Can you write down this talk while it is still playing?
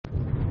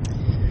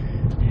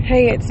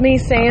Hey, it's me,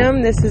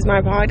 Sam. This is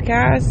my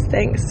podcast.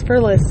 Thanks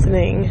for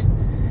listening.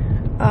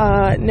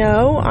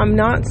 No, I'm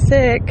not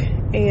sick,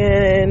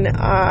 and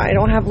I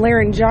don't have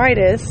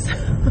laryngitis.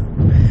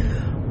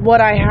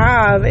 What I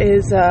have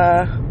is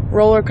a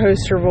roller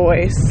coaster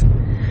voice.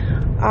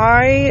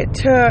 I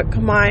took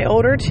my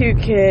older two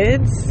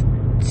kids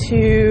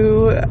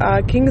to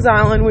Kings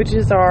Island, which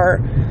is our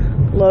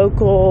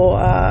local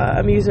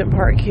amusement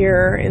park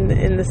here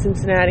in the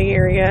Cincinnati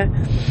area,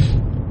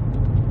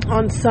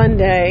 on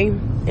Sunday.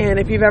 And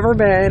if you've ever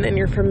been and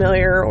you're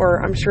familiar,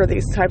 or I'm sure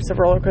these types of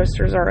roller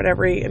coasters are at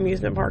every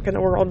amusement park in the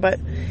world, but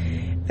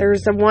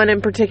there's the one in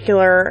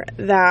particular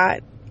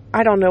that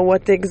I don't know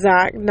what the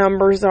exact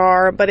numbers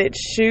are, but it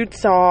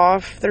shoots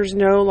off. There's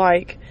no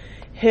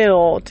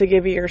hill to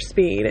give you your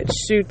speed. It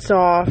shoots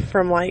off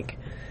from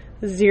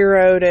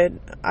 0 to,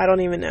 I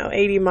don't even know,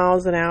 80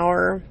 miles an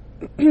hour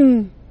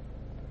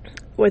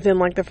within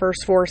the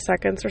first 4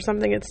 seconds or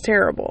something. It's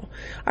terrible.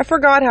 I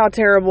forgot how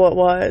terrible it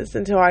was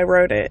until I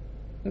rode it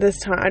this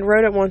time. I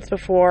rode it once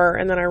before,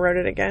 and then I rode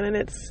it again, and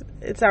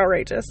it's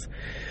outrageous.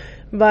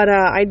 But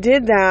I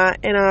did that,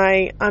 and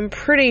I'm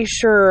pretty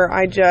sure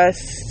I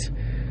just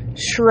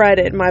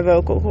shredded my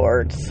vocal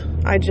cords.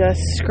 I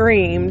just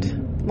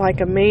screamed like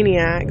a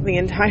maniac the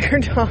entire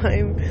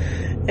time.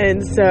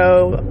 And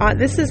so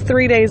this is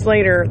 3 days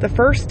later. The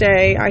first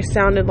day I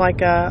sounded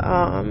like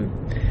a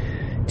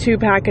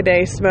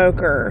 2-pack-a-day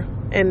smoker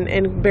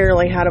and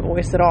barely had a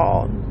voice at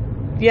all.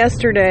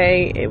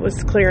 Yesterday it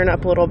was clearing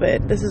up a little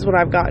bit. This is what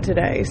I've got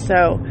today.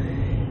 So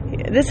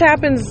this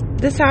happened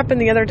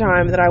the other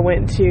time that I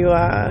went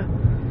to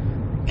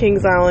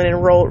Kings Island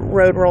and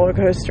rode roller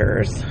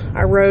coasters.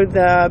 I rode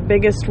the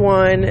biggest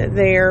one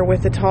there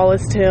with the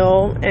tallest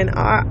hill, and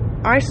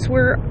I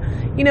swear,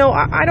 when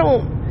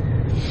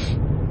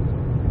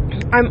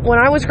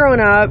I was growing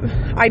up,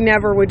 I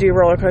never would do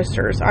roller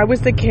coasters. I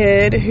was the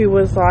kid who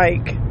was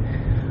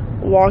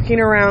walking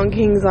around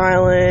Kings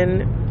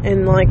Island,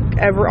 and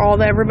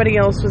everybody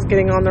else was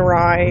getting on the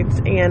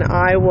rides, and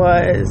I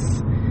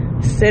was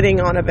sitting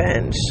on a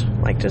bench,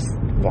 just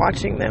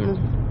watching them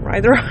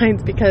ride the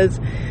rides, because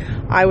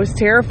I was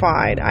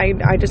terrified.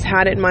 I just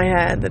had it in my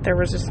head that there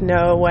was just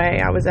no way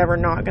I was ever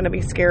not going to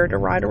be scared to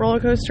ride a roller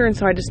coaster, and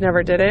so I just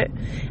never did it.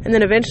 And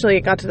then eventually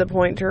it got to the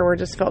point where it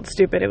just felt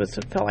stupid. It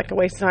felt like a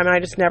waste of time, and I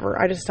just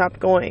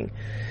stopped going.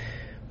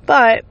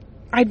 But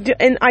I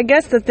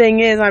guess the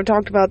thing is, I've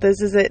talked about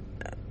this, is that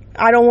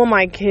I don't want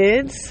my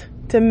kids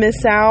to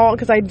miss out,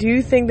 because I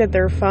do think that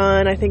they're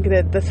fun. I think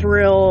that the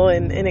thrill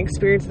and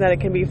experience that it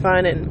can be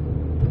fun.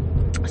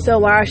 And so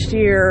last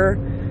year,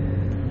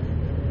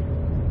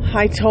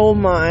 I told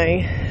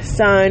my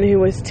son, who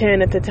was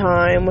 10 at the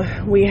time,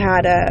 we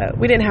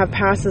didn't have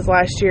passes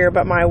last year,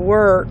 but my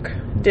work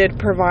did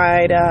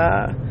provide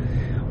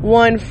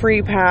one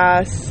free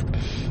pass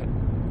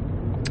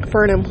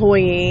for an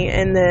employee,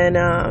 and then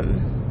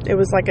it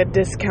was a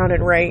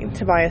discounted rate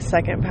to buy a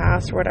second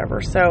pass or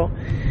whatever. So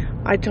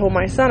I told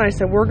my son, I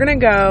said, we're going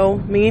to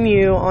go, me and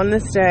you, on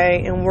this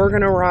day, and we're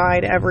going to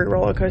ride every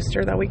roller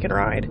coaster that we can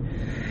ride.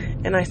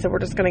 And I said, we're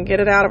just going to get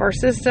it out of our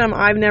system.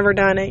 I've never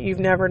done it. You've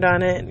never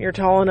done it. You're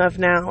tall enough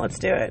now. Let's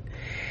do it.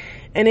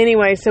 And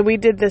anyway, so we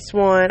did this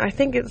one. I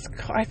think it's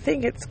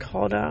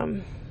called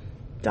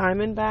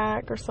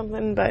Diamondback or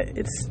something, but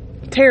it's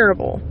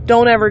terrible.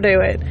 Don't ever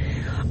do it.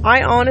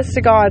 I, honest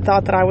to God,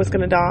 thought that I was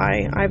going to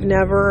die. I've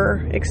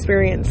never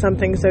experienced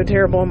something so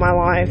terrible in my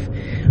life.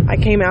 I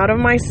came out of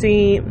my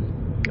seat.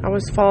 I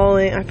was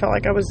falling. I felt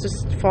like I was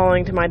just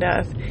falling to my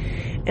death.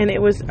 And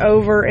it was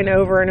over and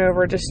over and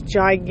over, just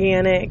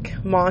gigantic,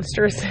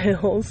 monstrous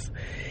hills.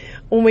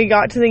 When we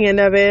got to the end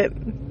of it,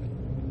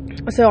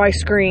 so I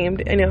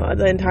screamed,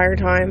 the entire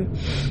time,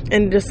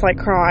 and just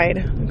cried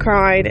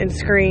and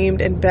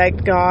screamed and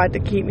begged God to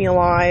keep me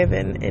alive,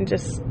 and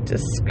just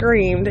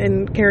screamed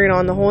and carried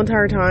on the whole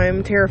entire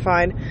time,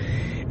 terrified.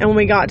 And when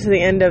we got to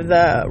the end of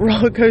the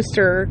roller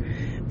coaster,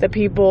 the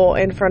people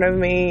in front of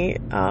me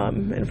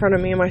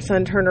and my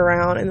son turned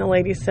around, and the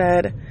lady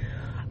said,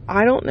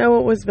 I don't know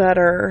what was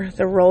better,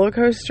 the roller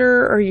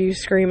coaster or you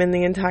screaming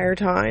the entire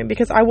time.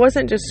 Because I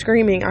wasn't just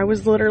screaming. I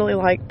was literally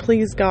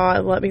please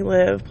God, let me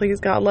live. Please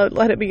God,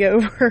 let it be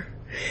over.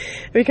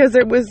 Because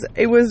it was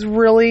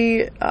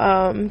really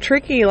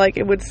tricky.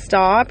 It would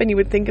stop and you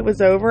would think it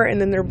was over, and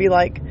then there'd be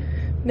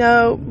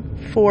no,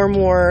 4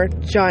 more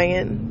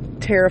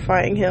giant,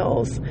 terrifying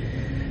hills.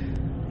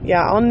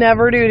 Yeah, I'll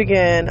never do it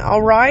again. I'll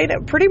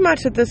ride, pretty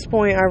much at this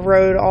point, I've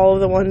rode all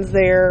of the ones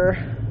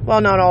there. Well,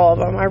 not all of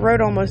them. I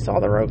rode almost all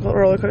the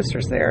roller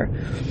coasters there.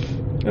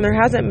 And there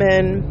hasn't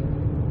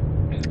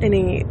been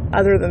any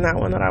other than that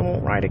one that I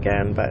won't ride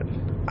again. But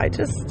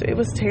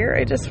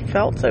it just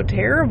felt so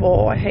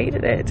terrible. I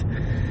hated it.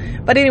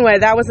 But anyway,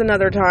 that was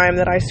another time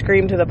that I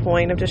screamed to the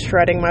point of just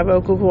shredding my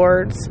vocal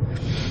cords.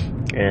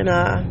 And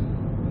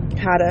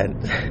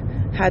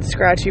had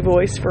scratchy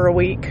voice for a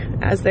week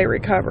as they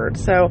recovered.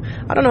 So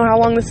I don't know how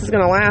long this is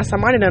going to last. I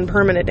might have done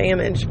permanent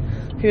damage.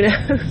 Who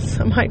knows?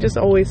 I might just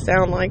always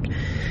sound like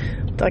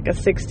a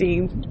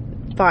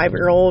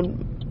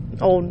 65-year-old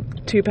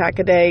old 2-pack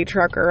a day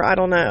trucker. I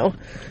don't know.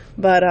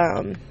 But,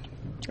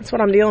 that's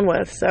what I'm dealing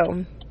with.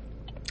 So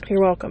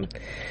you're welcome.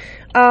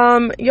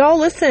 Y'all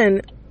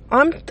listen,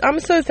 I'm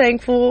so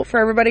thankful for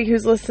everybody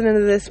who's listening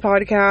to this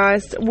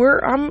podcast.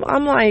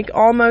 I'm like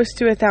almost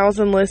to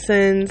 1,000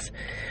 listens.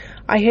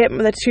 I hit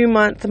the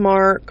 2-month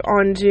mark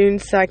on June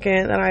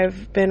 2nd that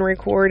I've been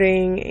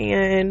recording,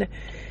 and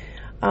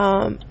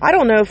I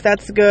don't know if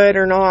that's good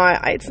or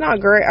not. It's not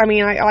great. I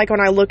mean, I like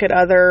when I look at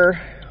other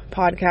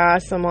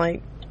podcasts, I'm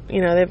like,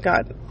 they've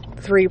got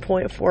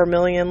 3.4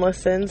 million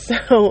listens,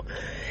 so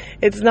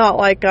it's not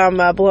like I'm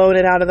blowing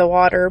it out of the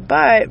water,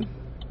 but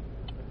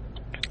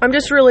I'm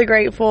just really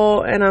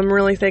grateful, and I'm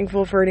really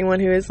thankful for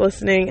anyone who is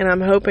listening, and I'm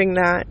hoping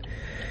that,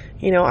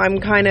 I'm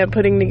kind of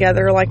putting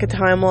together like a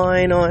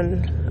timeline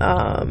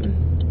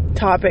on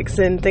topics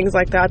and things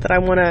like that I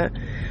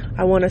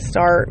want to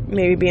start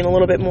maybe being a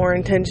little bit more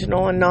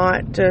intentional and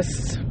not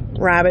just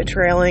rabbit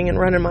trailing and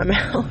running my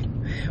mouth,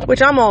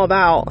 which I'm all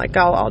about. Like,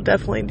 I'll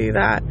definitely do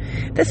that.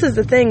 This is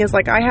the thing, is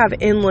like, I have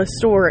endless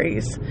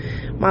stories.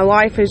 My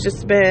life has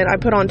just been, I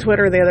put on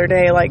Twitter the other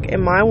day, like,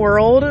 in my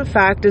world,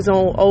 fact is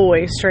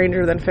always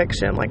stranger than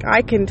fiction. Like,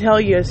 I can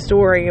tell you a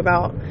story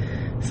about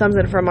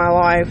something from my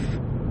life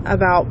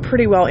about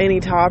pretty well any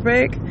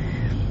topic,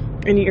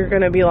 and you're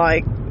going to be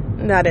like,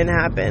 that didn't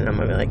happen. I'm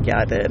going to be like,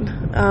 yeah, it did.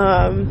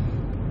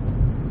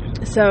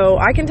 So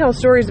I can tell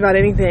stories about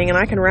anything, and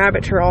I can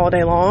rabbit trail all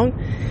day long,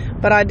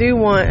 but I do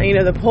want,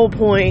 the whole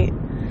point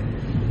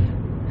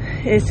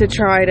is to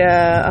try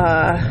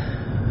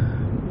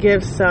to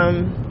give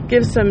some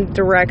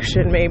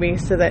direction, maybe,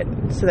 so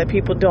that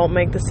people don't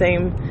make the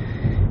same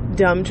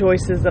dumb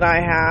choices that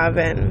I have,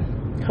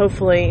 and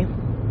hopefully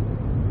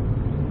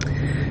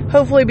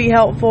be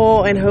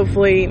helpful, and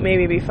hopefully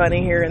maybe be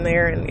funny here and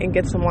there, and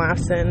get some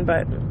laughs in.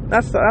 But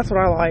that's what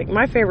I like.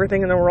 My favorite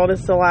thing in the world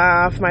is to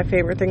laugh. My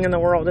favorite thing in the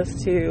world is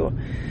to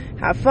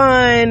have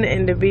fun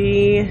and to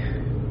be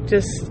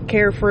just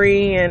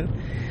carefree. And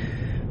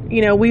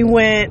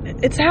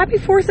it's Happy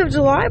 4th of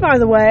July, by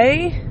the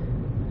way.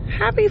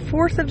 Happy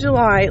 4th of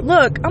July.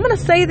 Look, I'm going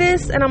to say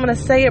this, and I'm going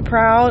to say it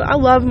proud. I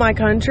love my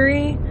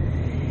country,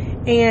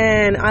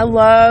 and I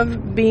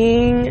love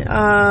being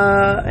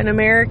an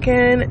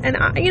American. And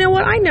you know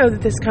what? I know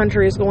that this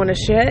country is going to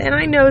shit, and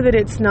I know that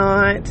it's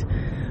not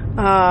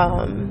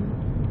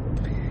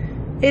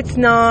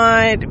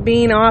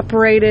being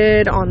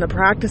operated on the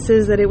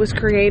practices that it was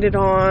created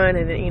on,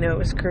 and it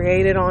was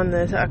created on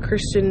the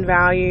Christian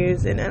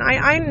values, and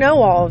I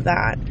know all of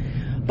that.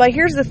 But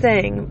here's the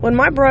thing. When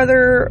my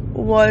brother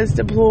was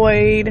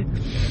deployed,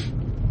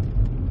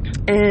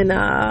 and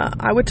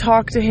I would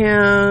talk to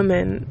him,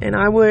 and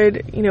I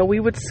would, we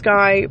would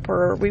Skype,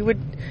 or we would,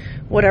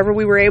 whatever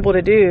we were able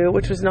to do,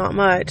 which was not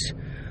much.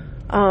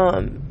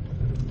 I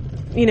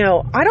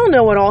don't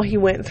know what all he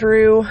went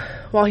through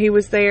while he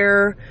was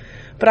there,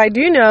 but I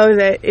do know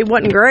that it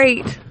wasn't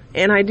great,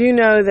 and I do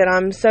know that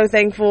I'm so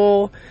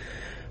thankful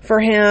for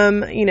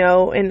him,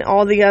 and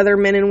all the other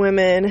men and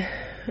women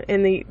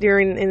in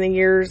the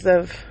years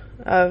of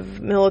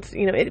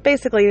military,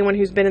 basically anyone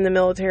who's been in the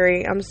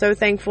military. I'm so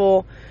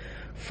thankful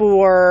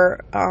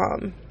for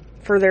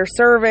their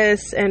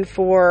service, and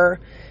for,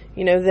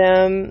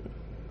 them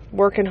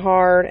working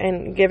hard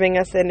and giving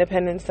us the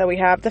independence that we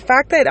have. The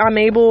fact that I'm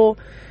able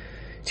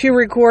to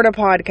record a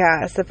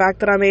podcast, the fact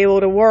that I'm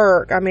able to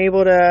work, I'm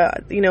able to,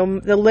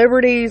 the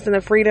liberties and the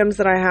freedoms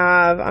that I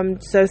have,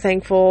 I'm so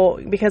thankful,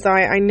 because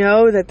I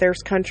know that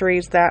there's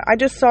countries that I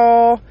just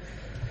saw,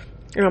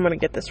 and I'm going to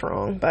get this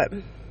wrong, but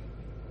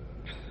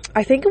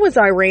I think it was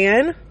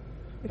Iran.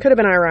 It could have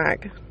been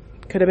Iraq.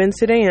 Could have been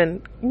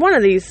Sudan. One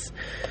of these,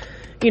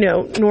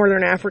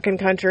 northern African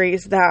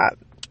countries that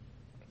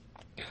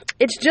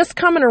it's just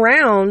coming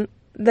around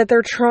that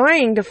they're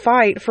trying to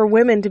fight for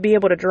women to be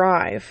able to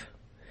drive.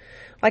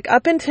 Like,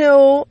 up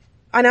until,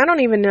 and I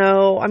don't even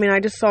know, I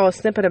just saw a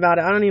snippet about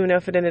it. I don't even know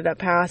if it ended up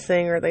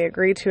passing or they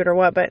agreed to it or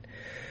what, but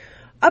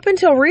up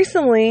until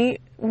recently,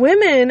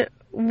 women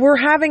were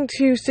having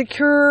to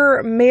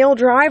secure male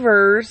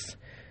drivers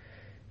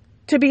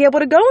to be able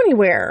to go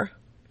anywhere.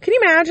 Can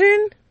you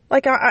imagine?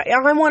 Like,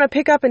 I want to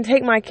pick up and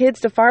take my kids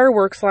to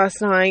fireworks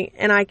last night,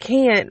 and I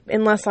can't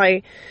unless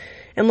I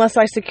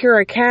secure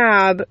a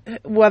cab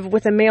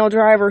with a male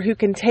driver who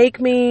can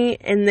take me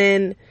and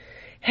then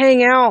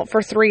hang out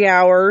for 3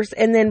 hours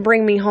and then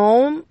bring me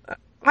home.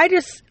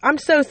 I'm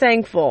so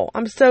thankful.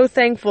 I'm so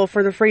thankful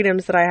for the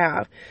freedoms that I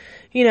have.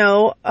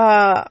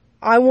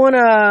 I want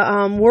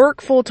to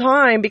work full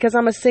time because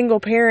I'm a single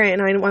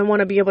parent, and I want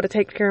to be able to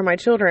take care of my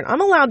children.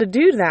 I'm allowed to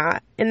do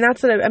that, and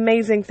that's an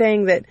amazing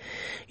thing that,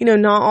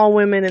 not all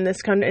women in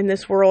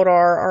this world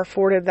are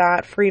afforded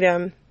that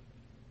freedom,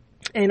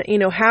 and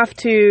have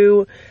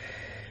to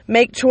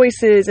make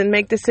choices and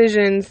make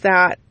decisions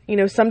that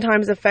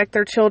sometimes affect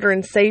their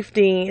children's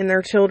safety and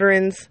their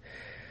children's,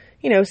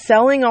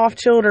 selling off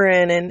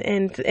children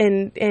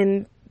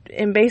and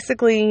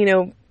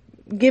basically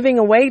giving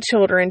away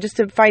children just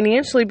to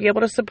financially be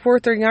able to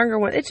support their younger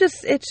one. It's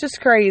just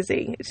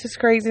crazy. It's just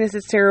craziness.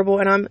 It's terrible.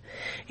 And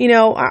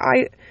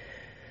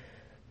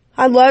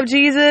I love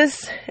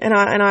Jesus, and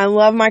I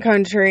love my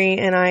country,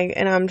 and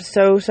I'm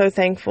so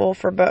thankful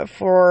for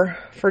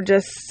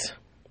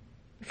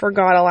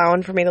God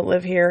allowing for me to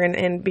live here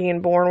and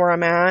being born where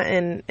I'm at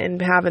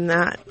and having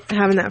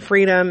that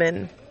freedom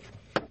and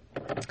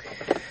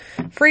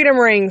freedom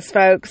rings,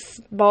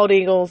 folks, bald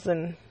eagles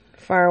and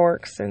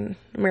fireworks and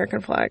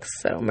American flags.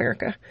 So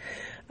America.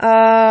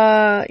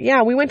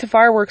 Yeah, we went to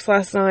fireworks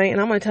last night, and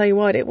I'm going to tell you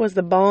what, it was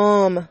the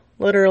bomb,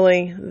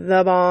 literally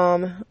the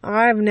bomb.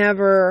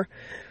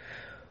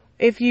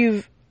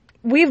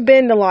 We've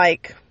been to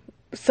like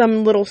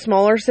some little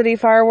smaller city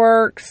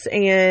fireworks,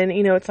 and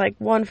it's like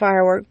one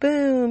firework,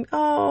 boom,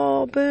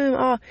 oh, boom,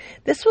 oh.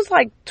 This was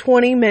like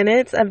 20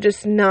 minutes of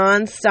just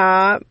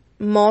nonstop,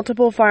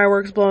 multiple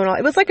fireworks blowing off.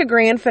 It was like a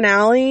grand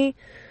finale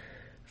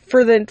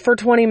for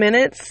 20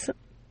 minutes.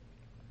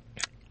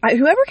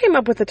 Whoever came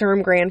up with the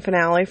term grand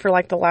finale for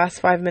like the last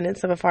 5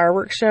 minutes of a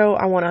fireworks show,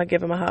 I want to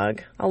give them a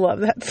hug. I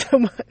love that so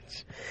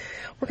much.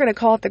 We're going to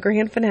call it the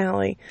grand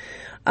finale.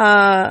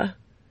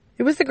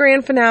 It was the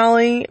grand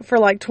finale for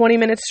like 20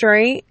 minutes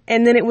straight,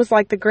 and then it was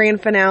like the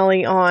grand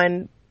finale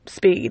on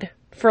speed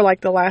for like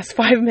the last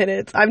 5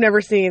 minutes. I've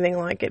never seen anything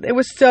like it. It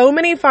was so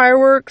many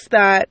fireworks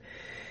that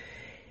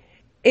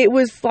it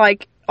was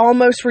like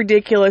almost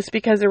ridiculous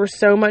because there was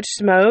so much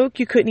smoke.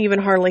 You couldn't even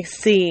hardly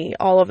see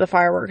all of the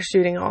fireworks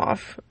shooting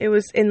off. It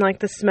was in like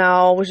the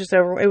smell was just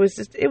over. It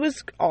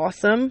was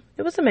awesome.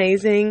 It was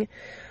amazing.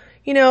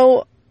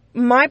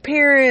 My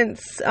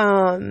parents,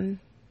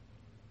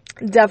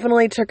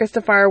 definitely took us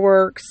to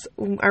fireworks.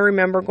 I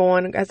remember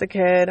going as a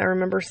kid. I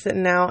remember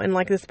sitting out in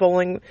like this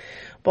bowling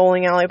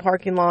alley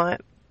parking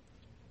lot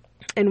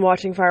and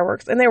watching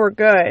fireworks, and they were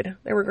good.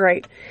 They were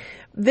great.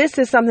 This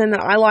is something that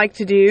I like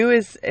to do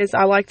is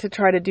I like to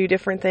try to do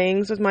different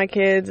things with my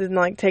kids and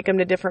like take them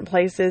to different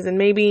places, and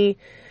maybe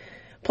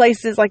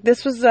places like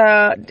this was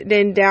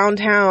in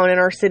downtown in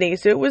our city,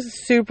 so it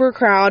was super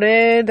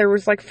crowded. There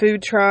was like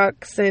food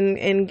trucks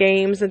and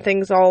games and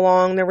things all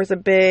along. There was a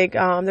big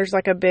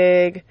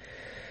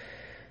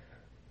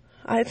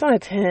it's not a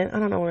tent, I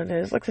don't know what it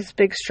is, like this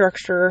big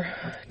structure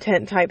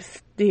tent type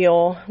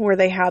deal where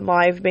they had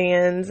live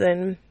bands,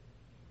 and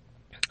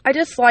I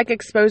just like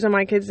exposing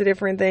my kids to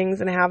different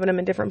things and having them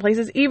in different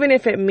places, even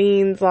if it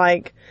means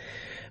like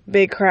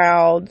big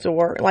crowds,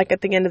 or like at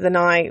the end of the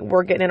night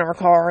we're getting in our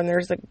car and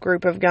there's a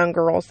group of young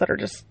girls that are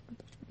just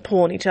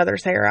pulling each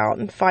other's hair out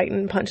and fighting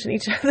and punching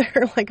each other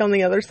like on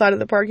the other side of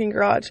the parking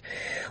garage.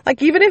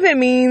 Like, even if it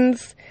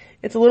means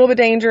it's a little bit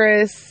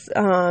dangerous,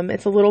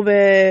 it's a little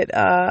bit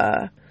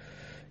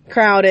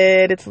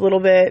crowded, it's a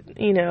little bit,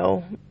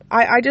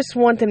 I just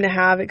want them to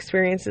have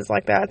experiences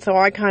like that. So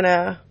I kind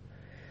of,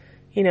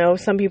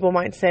 some people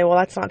might say, well,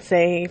 that's not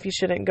safe. You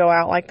shouldn't go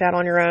out like that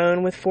on your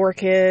own with 4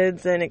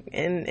 kids and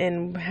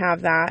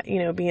have that,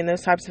 be in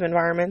those types of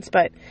environments.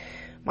 But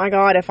my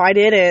God, if I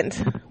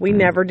didn't, we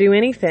never do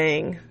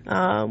anything.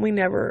 We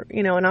never,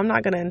 and I'm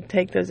not going to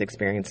take those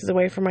experiences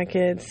away from my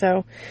kids.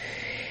 So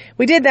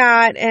we did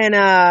that, and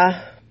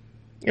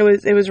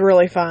it was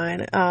really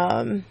fun.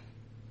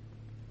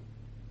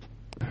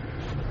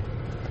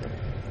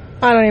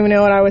 I don't even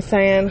know what I was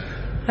saying.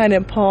 I had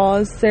to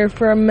pause there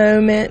for a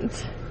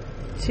moment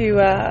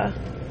to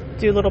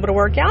do a little bit of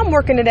work. Yeah, I'm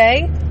working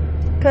today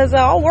because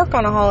I'll work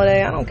on a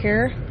holiday. I don't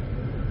care.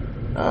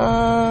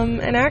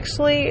 And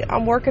actually,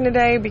 I'm working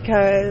today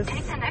because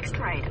take the next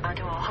right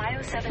onto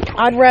Ohio 720.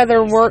 I'd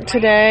rather work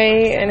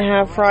today and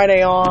have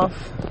Friday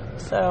off.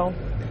 So,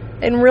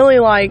 and really,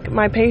 like,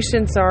 my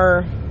patients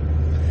are,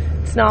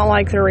 it's not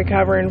like they're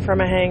recovering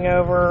from a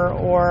hangover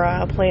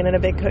or planning a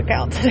big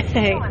cookout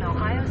today.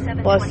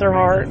 Bless their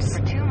hearts.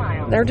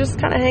 They're just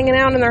kind of hanging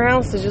out in their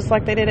houses just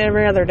like they did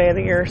every other day of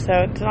the year. So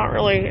it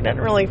doesn't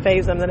really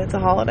faze them that it's a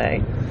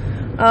holiday.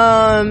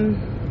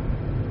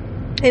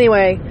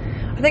 Anyway,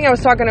 I think I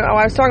was talking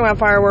about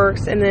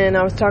fireworks, and then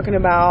I was talking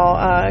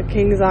about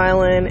Kings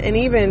Island, and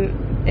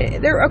even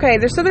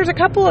there's a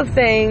couple of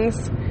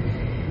things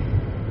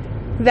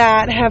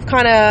that have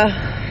kind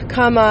of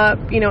come up,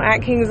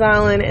 at Kings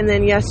Island, and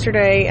then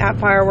yesterday at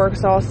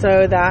fireworks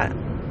also, that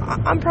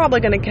I'm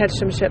probably going to catch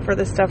some shit for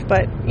this stuff,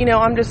 but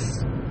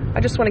I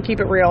just want to keep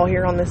it real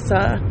here on this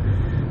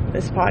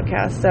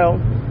podcast. So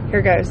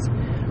here goes.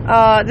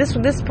 This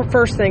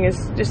first thing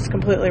is just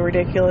completely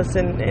ridiculous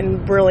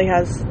and really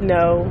has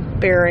no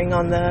bearing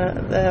on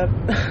the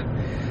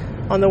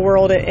on the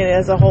world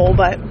as a whole.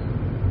 But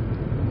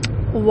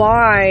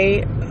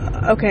why?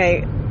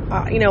 Okay,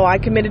 I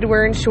committed to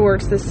wearing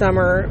shorts this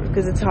summer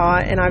because it's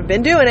hot, and I've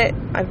been doing it.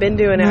 I've been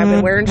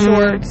wearing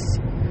shorts.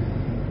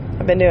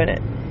 I've been doing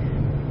it.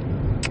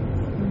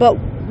 But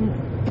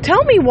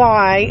tell me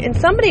why, and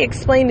somebody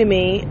explain to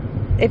me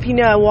if you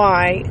know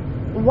why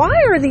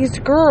are these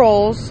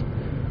girls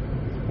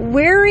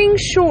wearing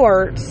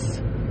shorts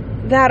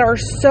that are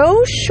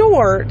so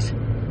short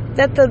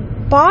that the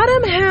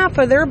bottom half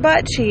of their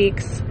butt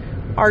cheeks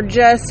are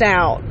just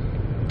out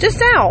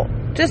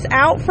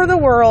for the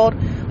world?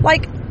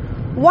 Like,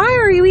 why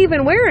are you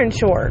even wearing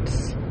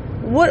shorts?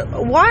 Why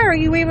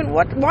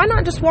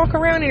not just walk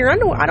around in your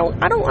underwear? I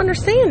don't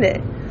understand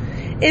it.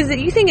 is it,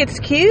 you think it's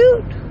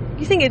cute?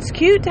 You think it's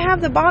cute to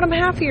have the bottom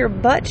half of your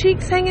butt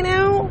cheeks hanging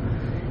out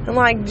and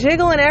like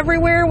jiggling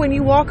everywhere when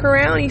you walk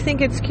around? You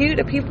think it's cute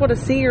to people to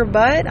see your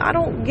butt? I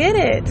don't get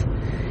it.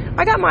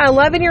 I got my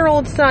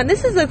 11-year-old son.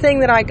 This is the thing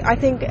that I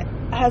think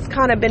has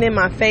kind of been in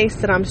my face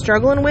that I'm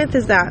struggling with,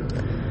 is that,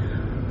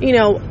 you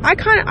know, I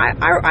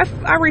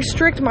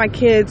restrict my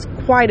kids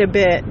quite a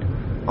bit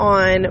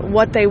on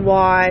what they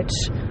watch.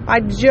 I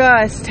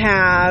just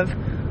have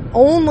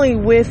only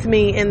with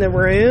me in the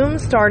room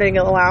starting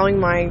allowing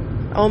my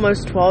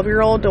almost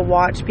 12-year-old to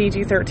watch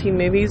PG-13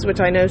 movies, which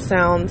I know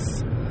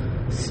sounds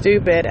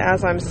stupid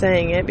as I'm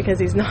saying it because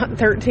he's not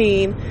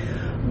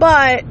 13.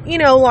 But, you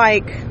know,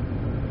 like,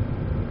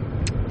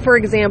 for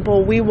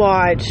example, we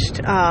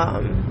watched,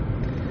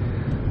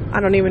 I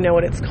don't even know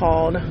what it's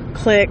called,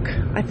 Click,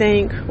 I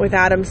think, with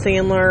Adam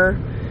Sandler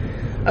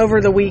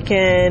over the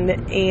weekend,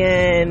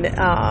 and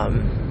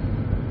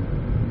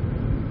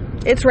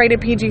it's rated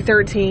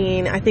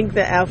PG-13. I think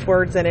the F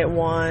word's in it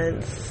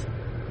once,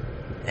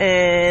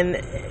 and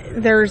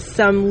there's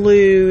some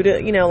lewd,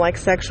 you know, like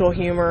sexual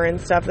humor and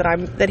stuff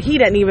that he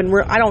doesn't even,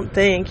 I don't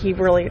think he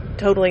really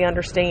totally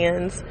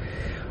understands,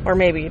 or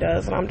maybe he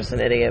does, and I'm just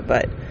an idiot,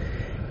 but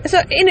so,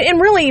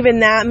 and really even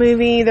that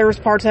movie, there was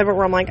parts of it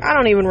where I'm like, I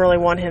don't even really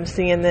want him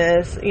seeing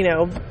this, you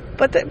know,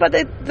 but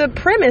the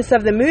premise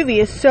of the movie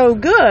is so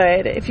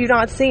good. If you've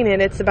not seen it,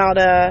 it's about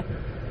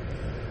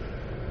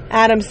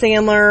Adam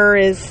Sandler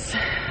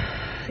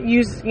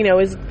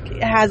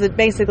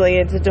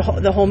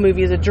the whole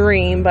movie is a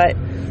dream, but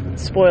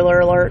spoiler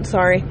alert,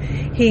 sorry.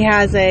 He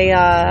has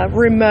a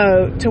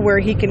remote to where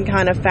he can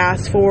kind of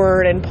fast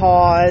forward and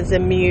pause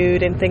and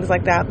mute and things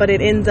like that, but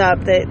it ends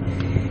up that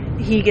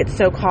he gets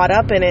so caught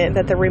up in it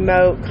that the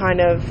remote kind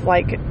of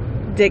like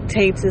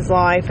dictates his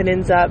life and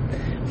ends up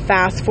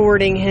fast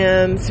forwarding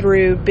him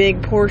through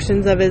big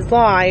portions of his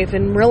life,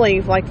 and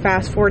really like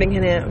fast forwarding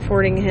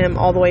him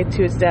all the way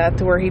to his death,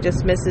 to where he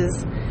just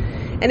misses.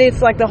 And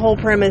it's like the whole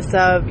premise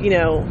of, you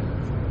know,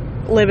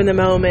 live in the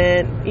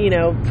moment, you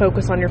know,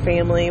 focus on your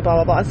family, blah,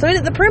 blah, blah. So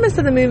the premise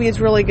of the movie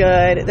is really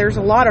good. There's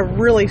a lot of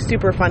really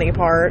super funny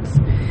parts.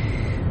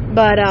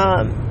 But,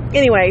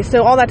 anyway,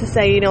 so all that to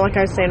say, you know, like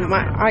I was saying,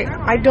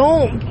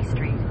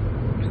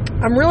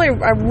 I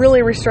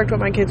really restrict what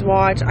my kids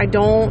watch. I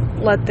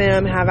don't let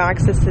them have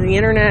access to the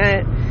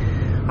internet.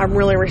 I'm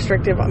really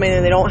restrictive. I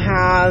mean, they don't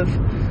have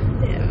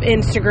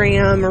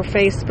Instagram or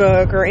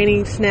Facebook or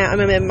any Snap.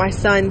 I mean, my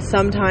son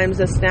sometimes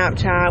does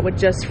Snapchat with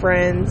just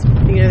friends,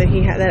 you know,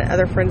 that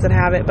other friends that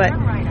have it. But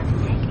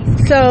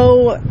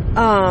so,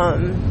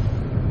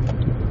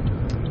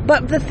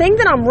 but the thing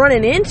that I'm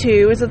running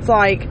into is, it's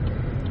like,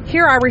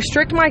 here I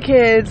restrict my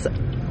kids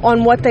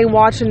on what they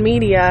watch in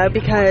media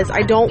because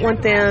I don't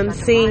want them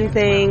seeing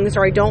things,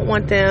 or I don't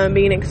want them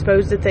being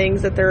exposed to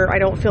things that I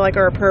don't feel like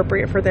are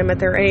appropriate for them at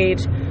their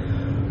age.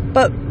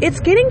 But it's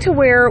getting to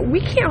where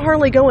we can't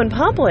hardly go in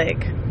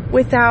public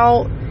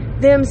without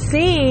them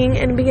seeing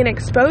and being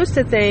exposed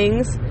to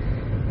things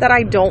that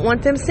I don't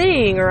want them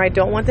seeing, or I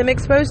don't want them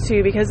exposed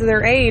to because of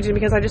their age, and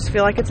because I just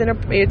feel like I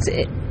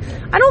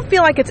don't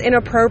feel like it's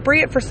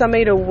inappropriate for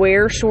somebody to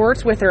wear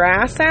shorts with their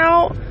ass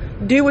out.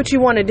 Do what you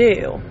want to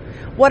do.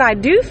 What I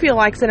do feel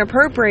like is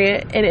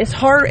inappropriate, and it's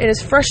hard and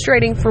it's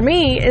frustrating for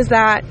me, is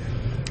that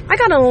I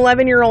got an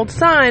 11-year-old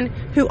son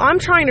who I'm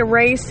trying to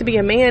raise to be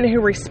a man who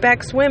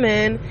respects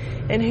women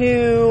and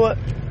who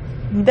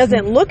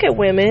doesn't look at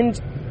women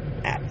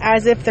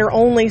as if they're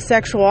only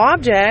sexual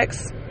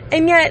objects,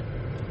 and yet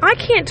I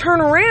can't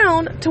turn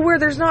around to where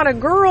there's not a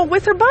girl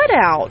with her butt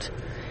out.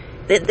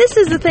 This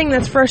is the thing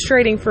that's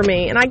frustrating for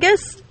me, and I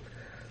guess,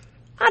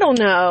 I don't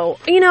know,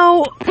 you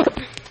know,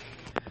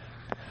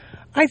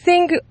 I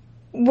think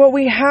what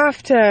we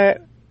have to,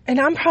 and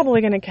I'm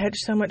probably going to catch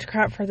so much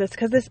crap for this,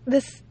 because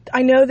this,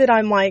 I know that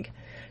I'm like,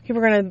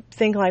 people are going to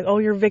think like, oh,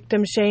 you're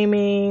victim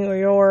shaming, or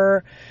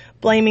you're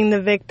blaming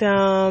the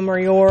victim, or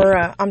you're,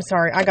 I'm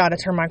sorry, I got to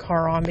turn my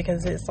car on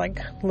because it's like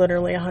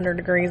literally 100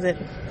 degrees at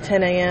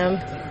 10 a.m.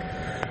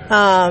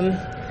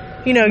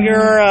 You know,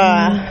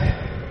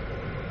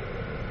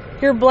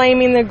 you're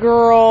blaming the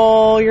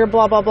girl, you're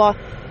blah, blah, blah.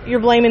 You're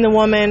blaming the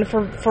woman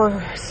for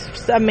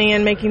a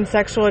man making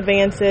sexual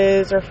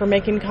advances, or for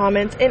making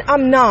comments, and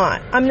I'm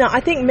not.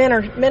 I think men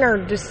are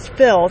just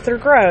filth. They're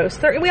gross.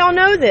 We all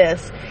know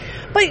this.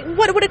 But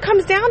what it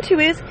comes down to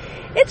is,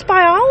 it's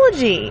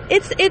biology.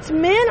 It's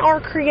men are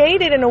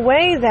created in a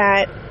way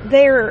that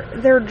they're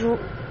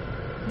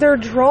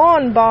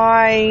drawn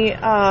by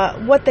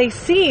what they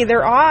see.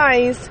 Their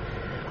eyes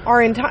are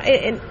and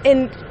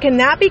can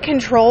that be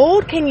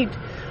controlled?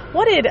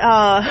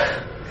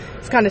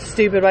 It's kind of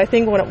stupid, but I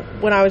think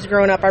when I was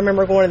growing up, I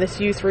remember going to this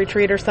youth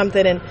retreat or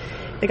something, and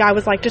the guy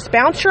was like, just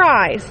bounce your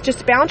eyes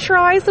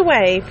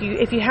away.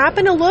 If you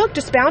happen to look,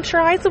 just bounce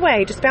your eyes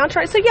away. Just bounce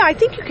your eyes. So yeah, I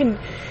think you can,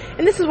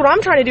 and this is what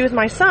I'm trying to do with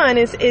my son,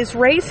 is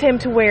raise him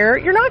to where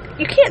you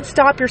can't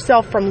stop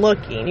yourself from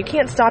looking. You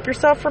can't stop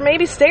yourself from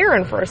maybe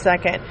staring for a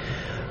second,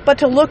 but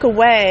to look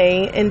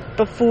away and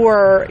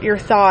before your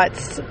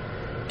thoughts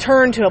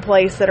turn to a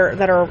place that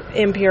are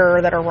impure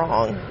or that are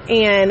wrong.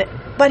 And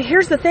But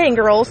here's the thing,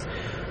 girls.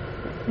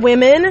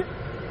 Women,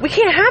 we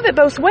can't have it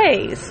both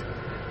ways.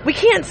 We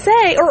can't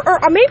say, or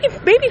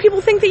maybe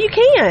people think that you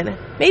can.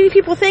 Maybe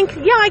people think,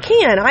 yeah, I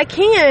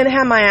can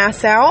have my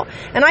ass out,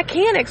 and I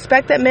can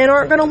expect that men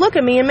aren't going to look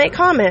at me and make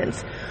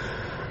comments.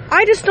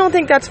 I just don't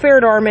think that's fair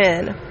to our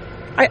men.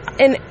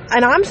 And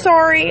I'm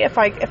sorry if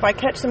I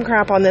catch some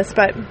crap on this,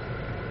 but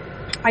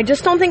I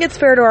just don't think it's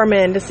fair to our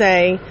men to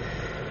say,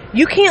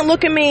 you can't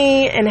look at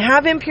me and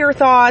have impure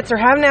thoughts or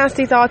have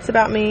nasty thoughts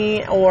about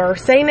me or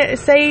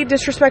say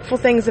disrespectful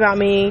things about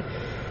me.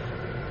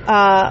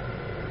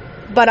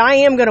 But I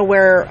am going to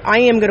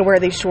wear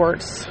these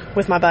shorts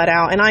with my butt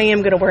out, and I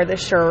am going to wear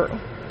this shirt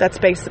that's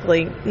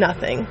basically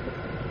nothing.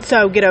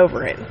 So get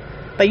over it.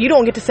 But you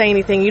don't get to say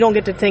anything. You don't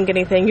get to think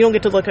anything. You don't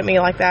get to look at me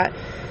like that.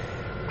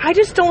 I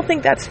just don't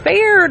think that's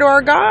fair to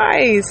our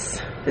guys.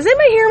 Does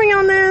anybody hear me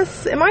on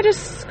this? Am I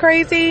just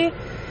crazy?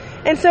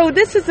 And so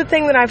this is the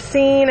thing that I've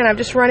seen and I've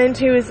just run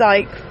into is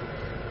like,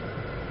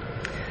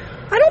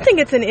 I don't think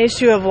it's an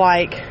issue of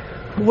like,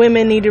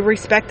 women need to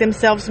respect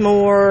themselves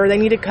more. They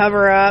need to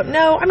cover up.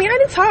 No, I mean,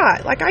 it's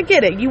hot. Like, I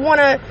get it. You want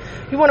to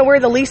wear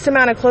the least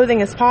amount of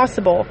clothing as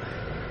possible.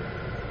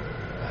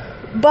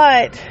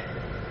 But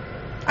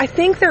I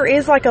think there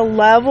is like a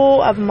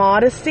level of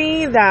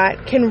modesty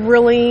that can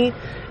really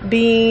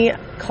be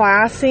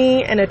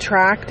classy and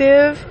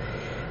attractive.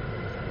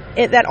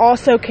 That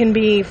also can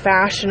be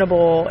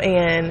fashionable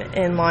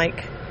and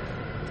like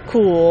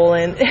cool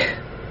and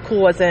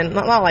cool as in,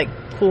 not like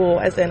cool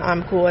as in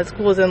I'm cool, as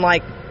cool as in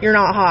like you're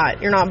not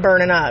hot, you're not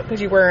burning up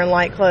because you're wearing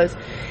light clothes.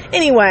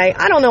 Anyway,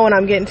 I don't know what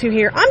I'm getting to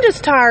here. I'm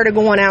just tired of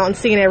going out and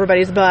seeing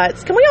everybody's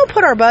butts. Can we all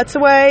put our butts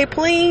away,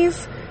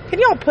 please? Can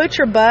y'all put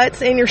your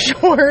butts in your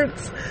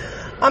shorts?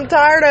 I'm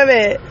tired of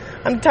it.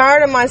 I'm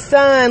tired of my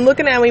son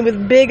looking at me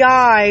with big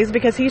eyes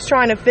because he's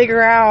trying to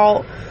figure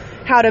out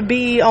how to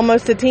be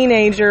almost a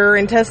teenager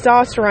and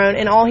testosterone,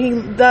 and all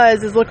he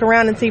does is look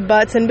around and see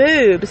butts and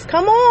boobs.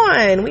 Come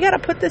on, we got to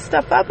put this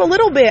stuff up a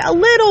little bit,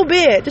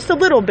 just a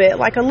little bit,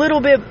 like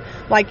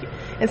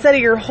instead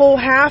of your whole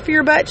half of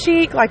your butt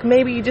cheek, like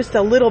maybe just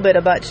a little bit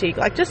of butt cheek,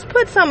 like just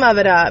put some of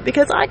it up,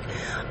 because I'm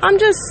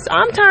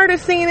tired of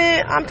seeing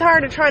it. I'm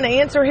tired of trying to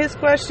answer his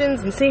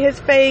questions and see his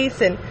face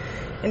and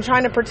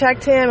trying to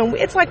protect him, and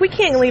it's like we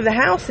can't leave the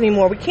house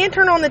anymore. We can't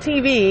turn on the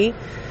TV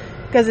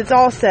because it's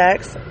all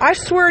sex. I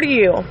swear to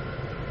you,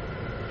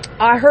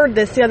 I heard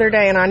this the other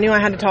day and I knew I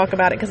had to talk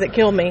about it because it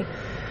killed me.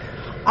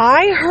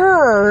 I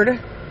heard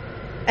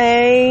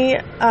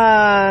a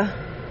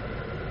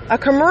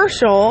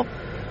commercial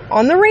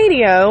on the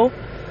radio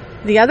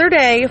the other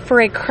day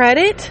for a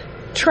credit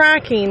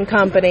tracking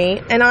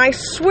company, and I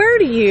swear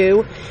to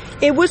you,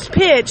 it was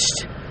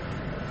pitched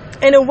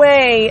in a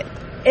way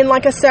in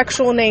like a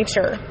sexual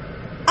nature.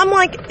 I'm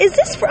like,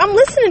 I'm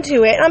listening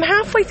to it and I'm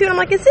halfway through and I'm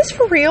like, is this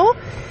for real?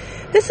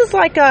 This is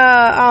like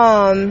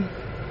a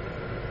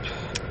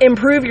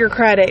improve your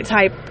credit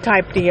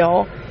type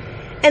deal.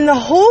 And the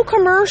whole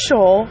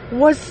commercial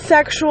was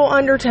sexual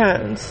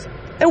undertones.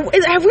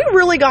 Have we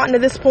really gotten to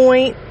this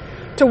point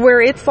to where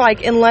it's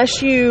like,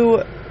 unless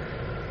you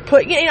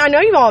put, I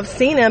know you all have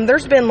seen them.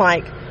 There's been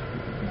like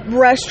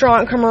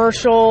restaurant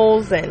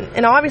commercials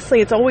and obviously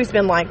it's always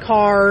been like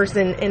cars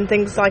and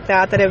things like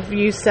that have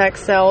used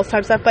sex sales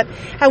type stuff. But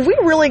have we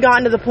really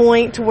gotten to the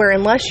point to where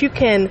unless you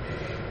can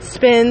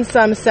spin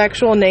some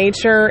sexual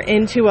nature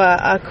into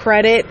a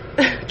credit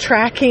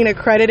tracking, a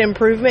credit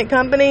improvement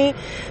company,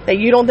 that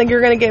you don't think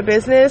you're going to get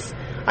business?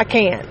 I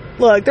can't.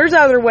 Look, there's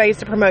other ways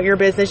to promote your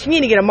business. You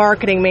need to get a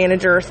marketing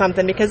manager or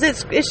something, because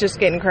it's just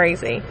getting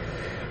crazy.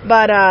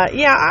 But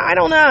yeah, I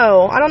don't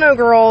know,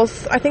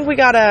 girls. I think we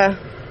gotta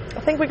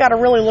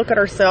really look at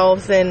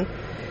ourselves and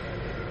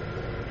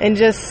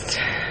just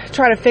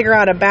try to figure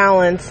out a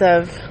balance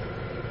of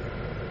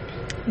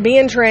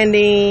being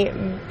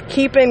trendy,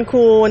 keeping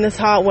cool in this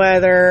hot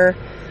weather,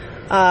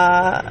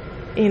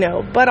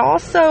 but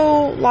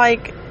also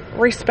like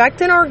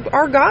respecting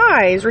our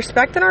guys,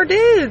 respecting our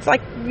dudes.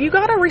 Like, you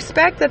gotta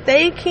respect that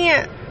they're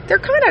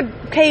kind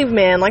of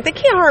cavemen. Like, they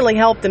can't hardly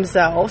help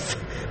themselves.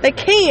 They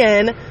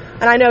can,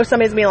 and I know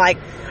somebody's gonna be like,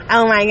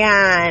 oh my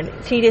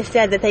God, she just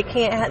said that they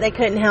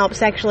couldn't help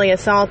sexually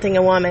assaulting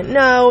a woman.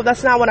 No,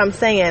 that's not what I'm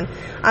saying.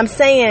 I'm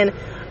saying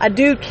a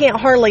dude can't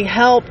hardly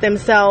help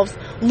themselves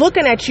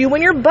looking at you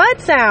when your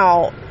butt's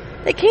out.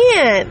 They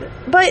can't.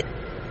 But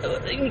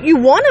you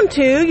want them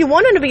to. You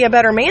want them to be a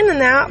better man than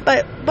that.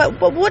 But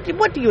what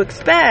do you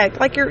expect?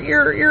 Like,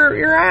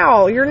 you're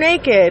out. You're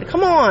naked.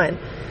 Come on.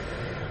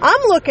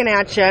 I'm looking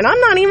at you, and I'm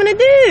not even a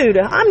dude.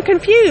 I'm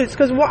confused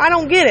because I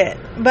don't get it.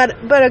 But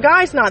a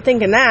guy's not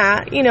thinking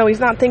that.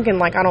 He's not thinking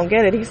like, I don't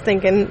get it. He's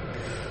thinking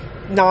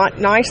not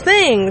nice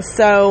things.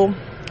 So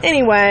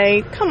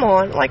anyway, come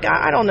on. Like,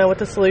 I don't know what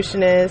the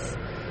solution is.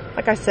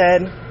 Like I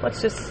said, let's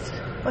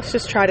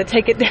just try to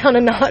take it down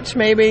a notch,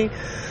 maybe.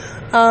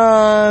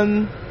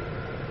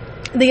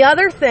 The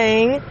other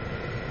thing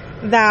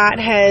that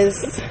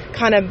has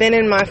kind of been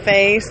in my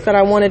face that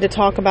I wanted to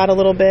talk about a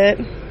little bit,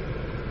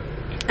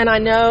 and I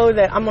know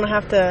that I'm going to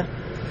have to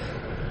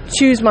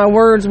choose my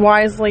words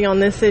wisely on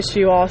this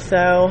issue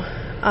also,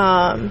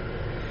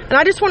 And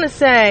I just want to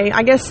say,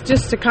 I guess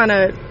just to kind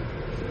of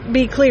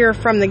be clear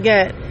from the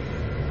get,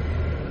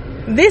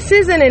 this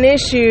isn't an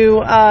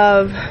issue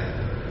of,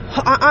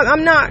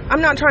 I'm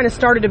not trying to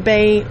start a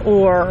debate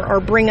or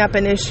bring up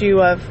an issue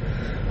of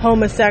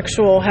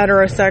homosexual,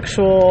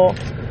 heterosexual.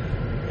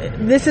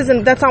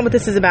 That's not what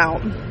this is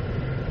about.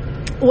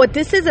 What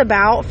this is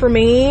about for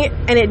me,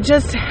 and it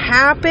just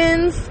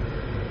happens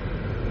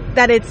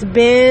that it's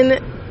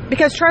been,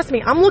 because trust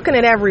me, I'm looking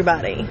at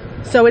everybody.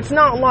 So it's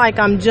not like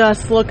I'm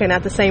just looking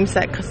at the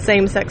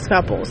same-sex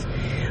couples.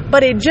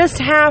 But it just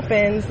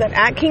happens that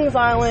at Kings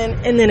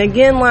Island, and then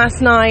again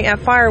last night at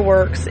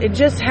Fireworks, it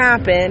just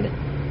happened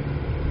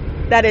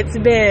that it's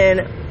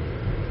been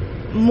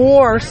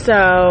more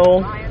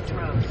so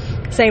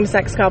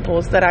same-sex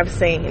couples that I've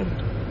seen.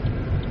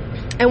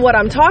 And what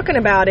I'm talking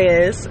about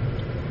is,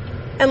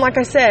 and like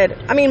I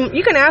said, I mean,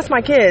 you can ask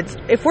my kids,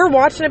 if we're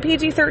watching a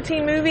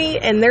PG-13 movie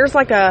and there's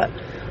like I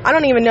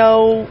don't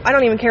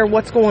even care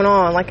what's going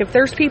on. Like if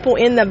there's people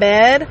in the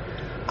bed,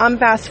 I'm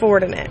fast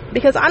forwarding it.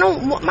 Because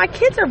my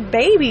kids are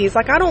babies.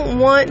 Like I don't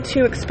want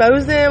to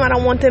expose them. I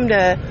don't want them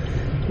to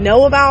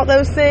know about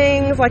those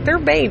things. Like they're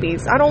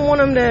babies. I don't want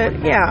them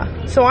to,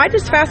 yeah. So I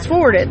just fast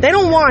forward it. They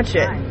don't watch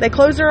it. They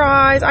close their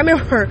eyes. I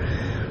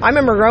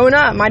remember growing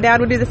up, my dad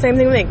would do the same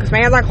thing to me. Because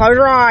man's like, close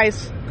your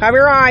eyes. Cover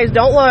your eyes.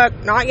 Don't look.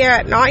 Not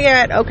yet. Not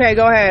yet. Okay,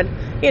 go ahead.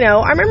 You know,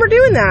 I remember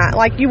doing that.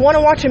 Like, you want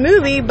to watch a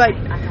movie, but,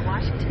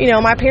 you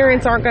know, my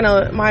parents aren't going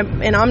to,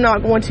 and I'm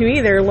not going to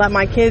either, let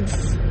my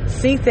kids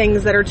see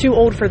things that are too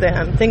old for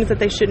them. Things that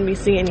they shouldn't be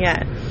seeing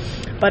yet.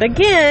 But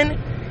again,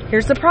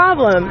 here's the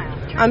problem.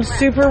 I'm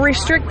super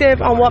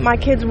restrictive on what my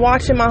kids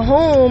watch in my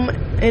home,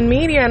 in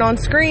media and on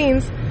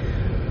screens.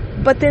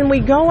 But then we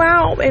go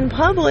out in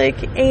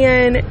public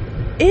and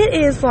it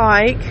is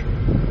like,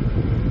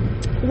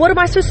 what am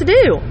I supposed to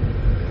do?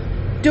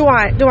 Do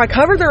I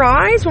cover their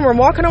eyes when we're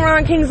walking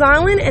around Kings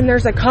Island and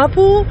there's a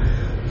couple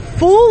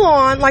full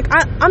on, like,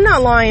 I'm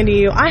not lying to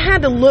you. I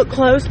had to look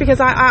close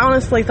because I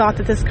honestly thought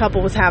that this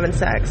couple was having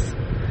sex.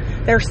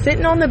 They're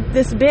sitting on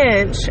this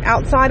bench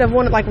outside of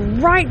one, like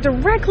right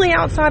directly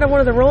outside of one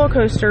of the roller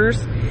coasters.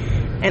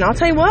 And I'll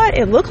tell you what,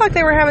 it looked like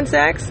they were having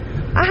sex.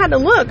 I had to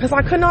look because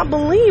I could not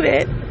believe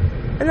it.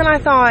 And then I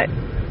thought,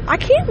 I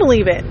can't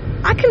believe it.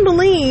 I can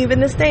believe in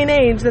this day and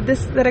age that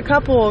this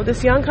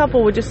young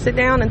couple would just sit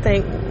down and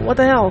think, what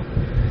the hell?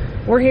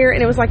 We're here,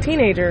 and it was like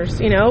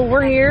teenagers, you know,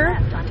 we're here.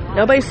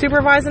 Nobody's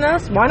supervising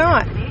us. Why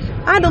not?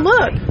 I had to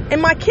look,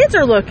 and my kids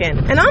are looking,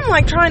 and I'm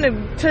like trying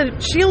to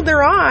shield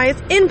their eyes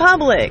in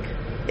public.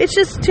 It's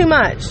just too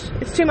much.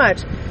 It's too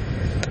much.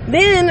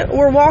 Then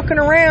we're walking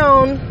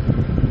around,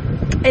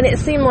 and it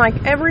seemed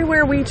like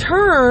everywhere we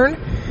turn,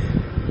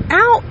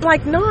 out,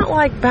 like, not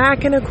like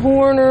back in a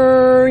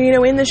corner, you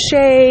know, in the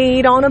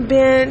shade, on a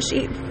bench,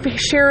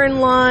 sharing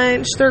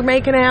lunch, they're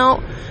making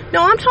out.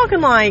 No, I'm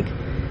talking like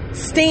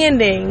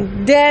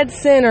standing dead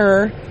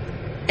center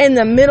in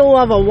the middle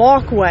of a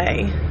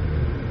walkway.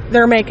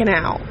 They're making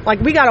out. Like,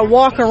 we got to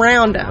walk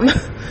around them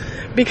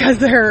because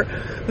they're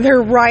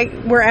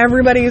right where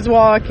everybody's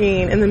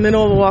walking in the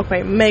middle of a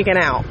walkway making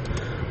out.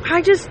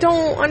 I just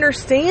don't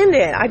understand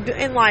it.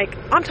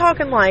 I'm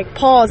talking like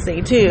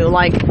palsy too,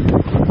 like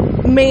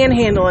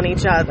manhandling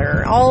each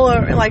other, all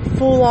over, like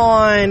full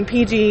on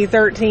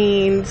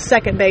PG-13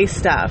 second base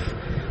stuff,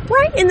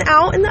 right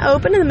out in the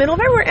open in the middle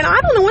of everywhere. And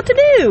I don't know what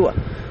to do.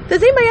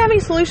 Does anybody have any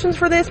solutions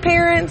for this,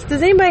 parents?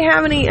 Does anybody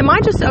have any? Am I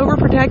just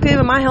overprotective?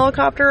 Am I a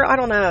helicopter? I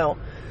don't know.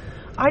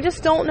 I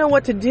just don't know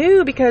what to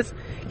do because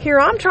here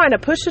I'm trying to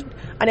push it.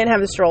 I didn't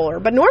have the stroller,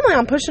 but normally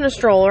I'm pushing a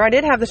stroller. I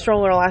did have the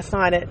stroller last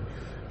night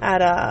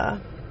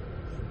at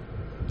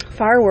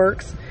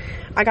Fireworks.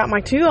 I got my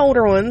two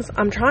older ones.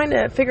 I'm trying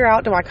to figure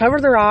out, do I cover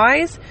their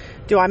eyes?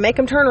 Do I make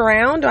them turn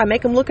around? Do I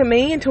make them look at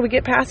me until we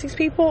get past these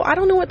people? I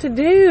don't know what to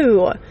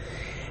do.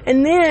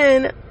 And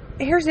then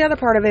here's the other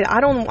part of it. I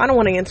don't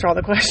want to answer all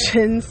the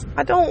questions.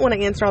 I don't want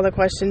to answer all the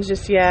questions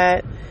just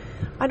yet.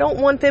 I don't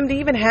want them to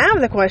even have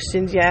the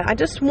questions yet. I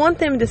just want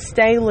them to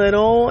stay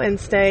little and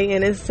stay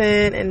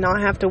innocent and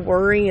not have to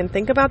worry and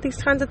think about these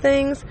kinds of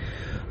things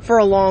for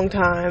a long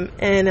time.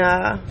 And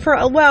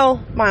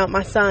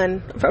my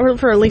son,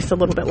 for at least a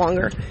little bit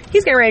longer.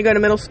 He's getting ready to go to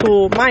middle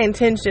school. My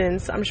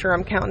intentions, I'm sure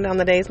I'm counting down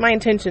the days, my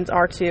intentions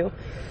are to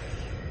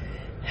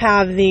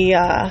have the,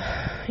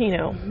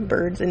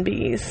 birds and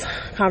bees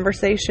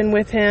conversation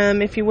with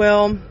him, if you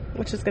will,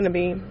 which is going to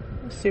be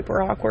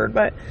super awkward.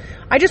 But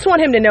I just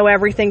want him to know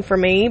everything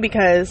from me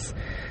because,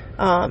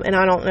 and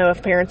I don't know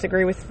if parents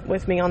agree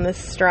with me on this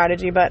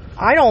strategy, but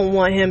I don't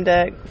want him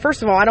to,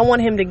 first of all, I don't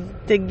want him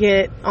to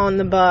get on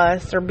the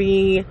bus or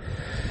be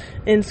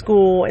in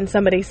school and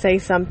somebody say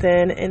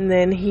something and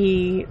then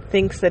he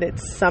thinks that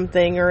it's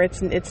something or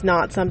it's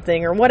not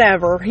something or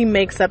whatever. He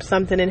makes up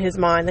something in his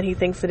mind that he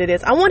thinks that it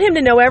is. I want him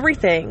to know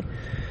everything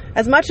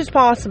as much as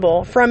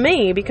possible from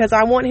me because I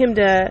don't want him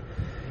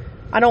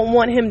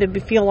to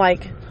feel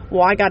like,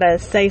 well, I gotta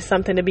say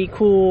something to be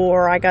cool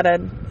or I gotta,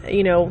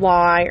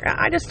 lie.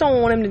 I just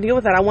don't want him to deal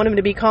with that. I want him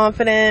to be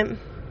confident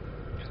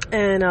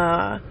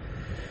and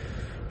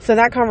So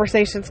that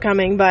conversation's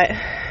coming. But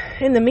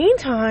in the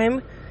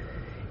meantime,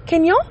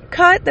 can y'all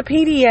cut the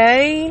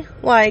PDA?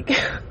 Like,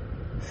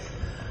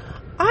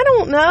 I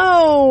don't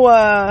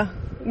know.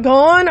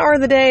 Gone are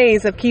the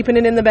days of keeping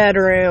it in the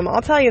bedroom.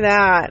 I'll tell you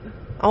that.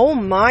 Oh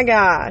my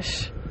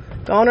gosh.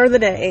 Gone are the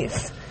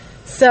days.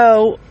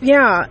 So,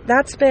 yeah,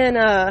 that's been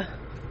the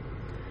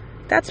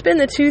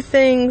two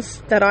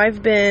things that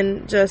I've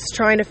been just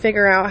trying to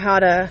figure out how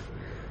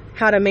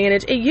to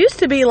manage. It used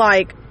to be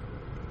like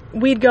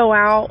we'd go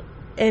out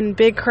in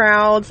big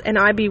crowds and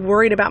I'd be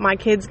worried about my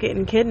kids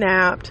getting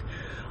kidnapped,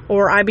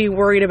 or I'd be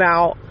worried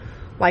about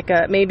like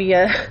maybe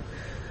a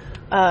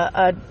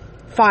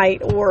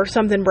fight or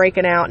something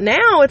breaking out.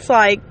 Now it's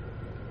like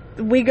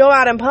we go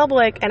out in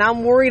public and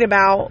I'm worried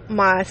about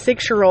my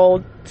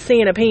 6-year-old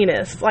seeing a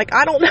penis. Like,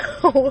 I don't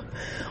know.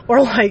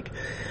 Or like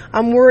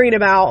I'm worried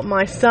about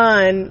my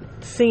son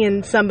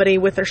seeing somebody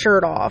with their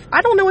shirt off.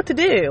 I don't know what to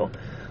do.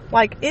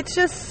 Like, it's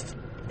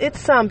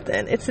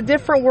something. It's a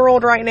different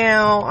world right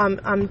now.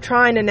 I'm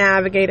trying to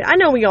navigate it. I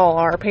know we all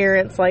are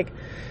parents. Like,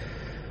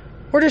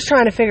 we're just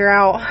trying to figure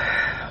out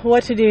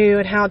what to do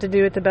and how to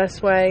do it the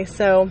best way.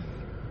 So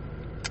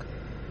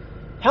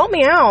help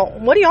me out.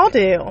 What do y'all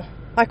do?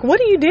 Like, what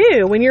do you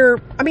do when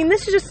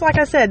this is just, like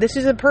I said, this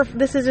is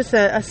just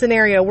a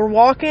scenario. We're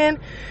walking.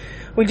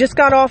 We just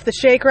got off the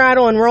shake,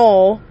 rattle, and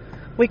roll.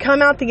 We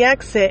come out the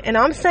exit, and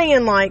I'm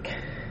saying, like,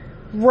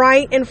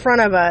 right in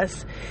front of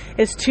us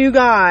is 2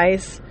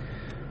 guys,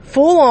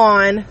 full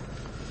on,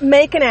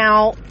 making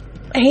out,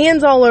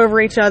 hands all over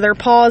each other,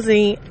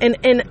 pausing,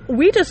 and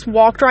we just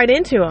walked right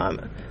into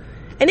them.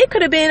 And it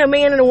could have been a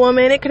man and a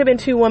woman. It could have been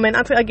 2 women.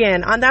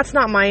 Again, that's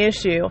not my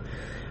issue.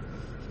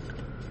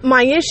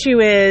 My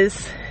issue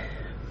is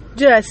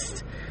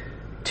just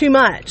too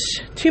much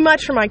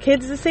for my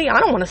kids to see. I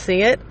don't want to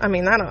see it. I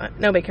mean,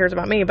 nobody cares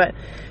about me, but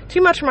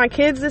too much for my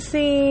kids to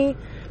see,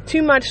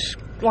 too much,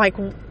 like,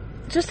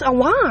 just a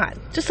lot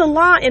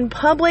in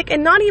public,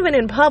 and not even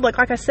in public.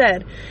 Like I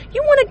said,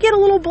 you want to get a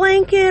little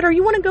blanket, or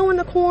you want to go in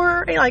the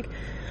corner, like,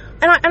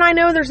 and I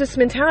know there's this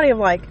mentality of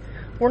like,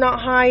 we're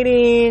not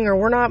hiding, or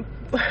we're not,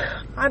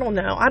 I don't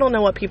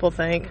know what people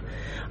think.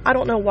 I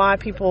don't know why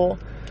people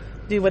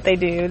do what they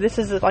do. This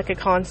is like a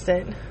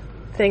constant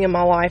thing in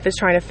my life, is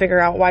trying to figure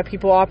out why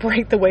people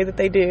operate the way that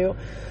they do.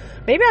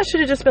 Maybe I should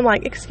have just been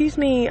like, excuse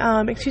me,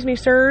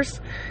 sirs,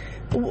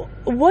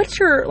 what's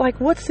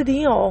the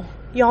deal?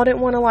 Y'all didn't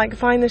want to like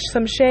find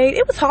some shade?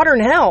 It was hotter than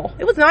hell.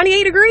 It was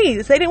 98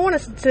 degrees. They didn't want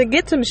us to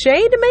get some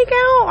shade to make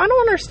out? I don't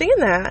understand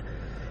that.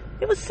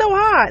 It was so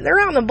hot. They're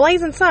out in the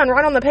blazing sun,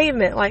 right on the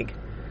pavement. Like,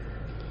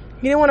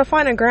 you didn't want to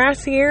find a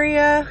grassy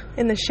area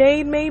in the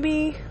shade,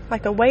 maybe?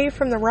 Like, away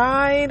from the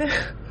ride,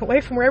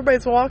 away from where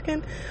everybody's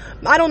walking.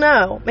 I don't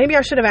know. Maybe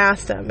I should have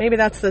asked him. Maybe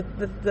that's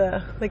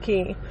the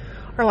key.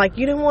 Or like,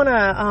 you didn't want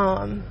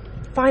to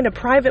find a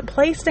private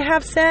place to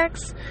have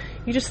sex.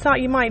 You just thought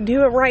you might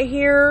do it right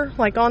here,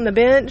 like on the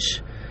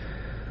bench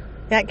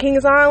at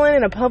Kings Island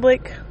in a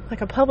public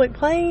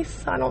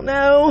place. I don't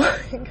know.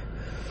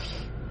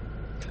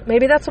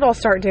 Maybe that's what I'll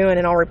start doing,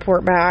 and I'll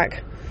report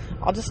back.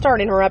 I'll just start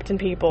interrupting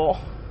people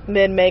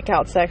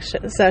mid-makeout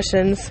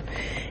sessions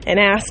and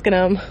asking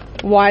them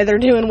why they're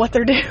doing what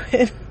they're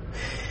doing.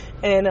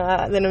 And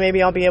then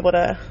maybe I'll be able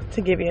to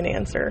give you an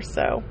answer.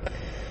 So,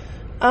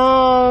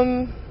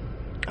 all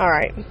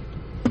right.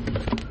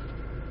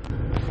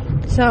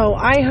 So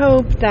I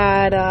hope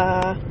that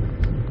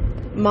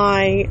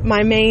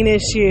my main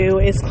issue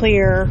is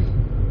clear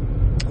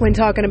when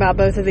talking about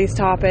both of these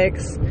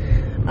topics.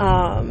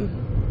 I'm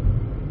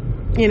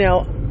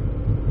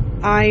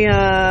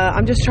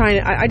just trying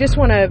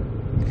to,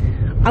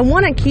 I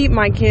want to keep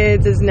my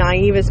kids as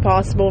naive as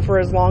possible for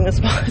as long as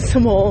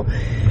possible.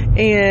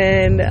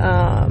 And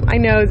I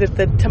know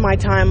that my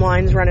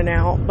timeline's running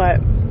out, but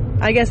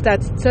I guess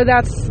that's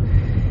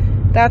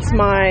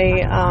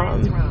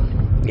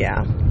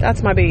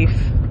my beef,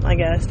 I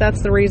guess.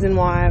 That's the reason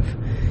why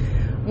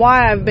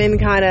I've been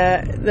kind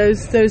of,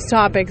 those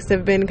topics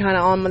have been kind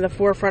of on the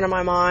forefront of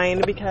my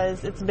mind,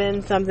 because it's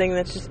been something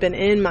that's just been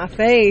in my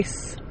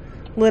face,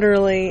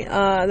 literally,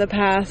 the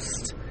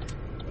past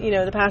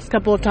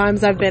couple of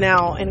times I've been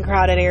out in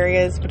crowded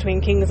areas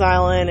between Kings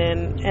Island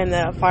and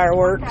the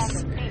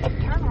fireworks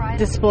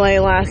display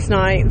last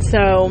night.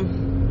 So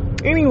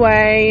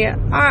anyway,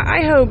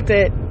 I hope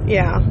that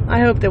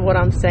what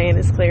I'm saying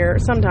is clear.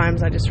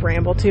 Sometimes I just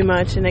ramble too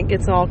much and it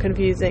gets all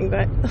confusing,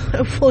 but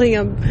hopefully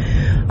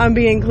I'm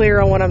being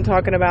clear on what I'm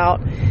talking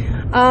about.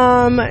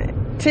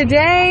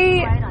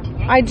 Today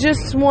I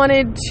just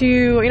wanted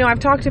to, I've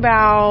talked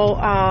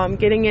about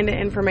getting into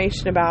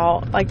information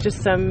about like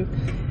just some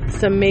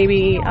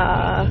maybe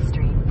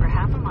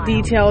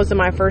details of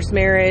my first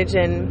marriage,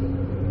 and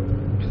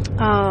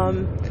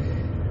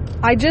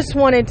I just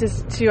wanted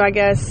to I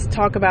guess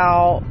talk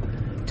about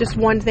just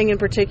one thing in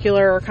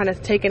particular, or kind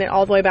of taking it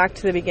all the way back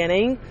to the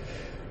beginning,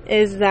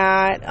 is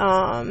that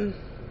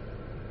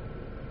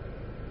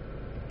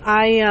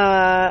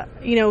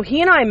he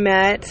and I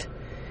met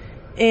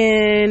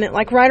in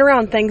like right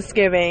around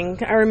Thanksgiving.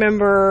 I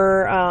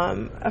remember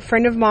a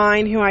friend of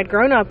mine who I'd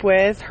grown up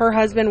with, her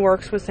husband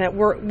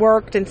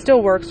worked and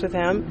still works with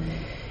him,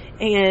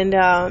 and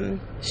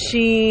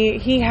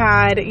he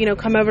had, you know,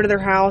 come over to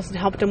their house and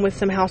helped him with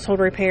some household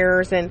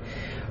repairs, and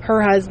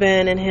her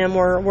husband and him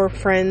were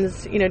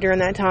friends, you know, during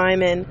that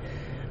time, and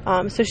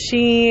so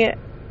she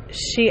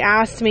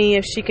asked me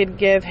if she could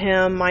give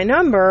him my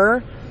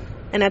number.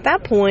 And at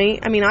that point,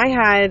 I mean,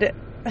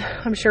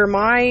 I'm sure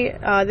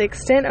the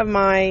extent of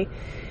my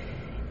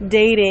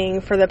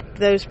dating for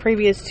those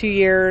previous 2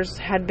 years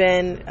had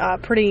been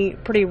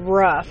pretty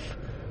rough.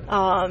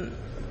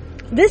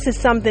 This is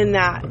something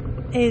that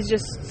is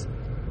just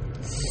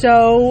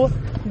so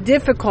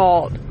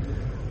difficult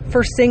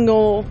for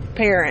single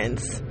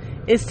parents,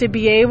 is to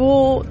be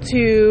able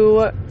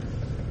to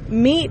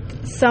meet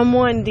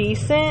someone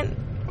decent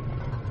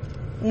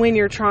when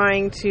you're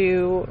trying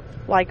to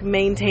like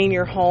maintain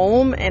your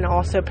home and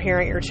also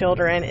parent your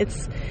children.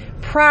 It's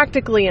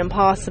practically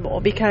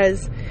impossible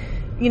because,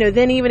 you know,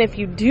 then even if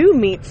you do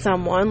meet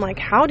someone, like,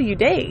 how do you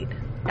date?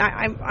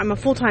 I'm a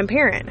full-time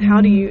parent.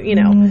 How do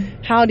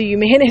you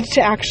manage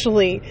to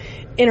actually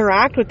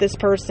interact with this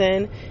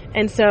person?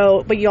 And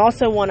so, but you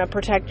also want to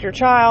protect your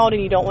child,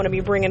 and you don't want to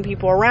be bringing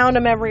people around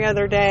them every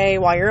other day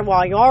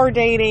while you are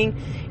dating.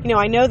 You know,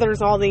 I know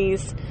there's all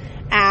these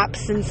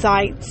apps and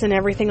sites and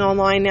everything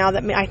online now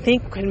that I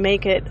think can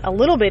make it a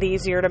little bit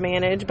easier to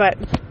manage, but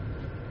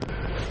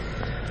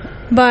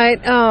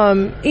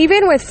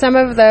even with some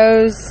of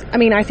those, I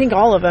mean, I think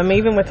all of them,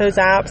 even with those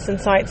apps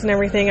and sites and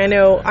everything, I've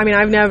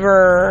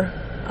never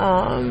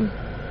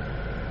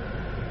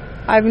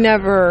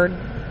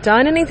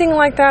done anything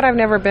like that. I've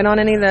never been on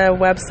any of the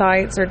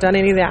websites or done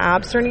any of the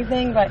apps or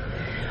anything, but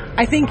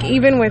I think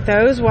even with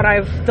those,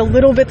 the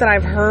little bit that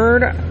I've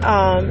heard,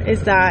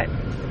 is that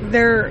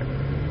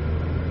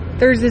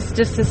there's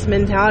this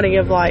mentality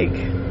of like,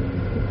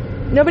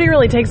 nobody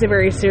really takes it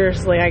very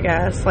seriously, I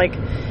guess. Like,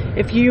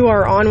 if you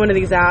are on one of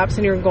these apps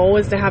and your goal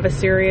is to have a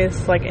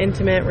serious, like,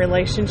 intimate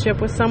relationship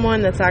with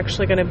someone that's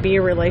actually going to be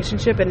a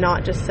relationship and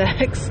not just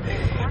sex,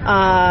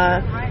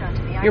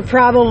 you're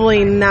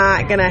probably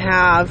not going to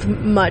have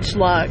much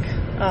luck.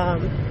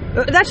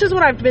 That's just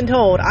what I've been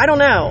told. I don't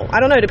know.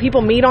 Do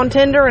people meet on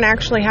Tinder and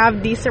actually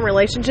have decent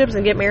relationships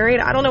and get married?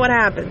 I don't know what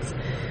happens.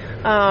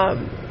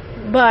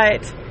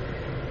 But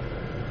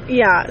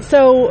yeah,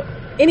 so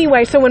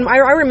anyway, so when I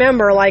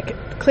remember,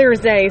 like, clear as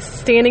day,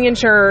 standing in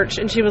church,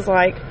 and she was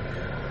like,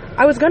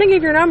 I was going to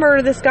give your number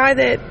to this guy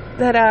that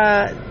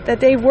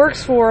Dave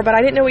works for, but I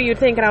didn't know what you'd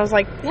think. And I was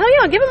like, hell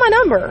yeah, give him my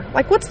number.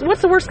 Like, what's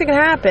the worst that can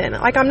happen?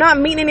 Like, I'm not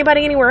meeting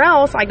anybody anywhere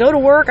else. I go to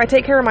work. I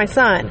take care of my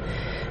son.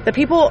 The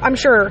people, I'm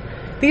sure,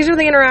 these are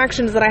the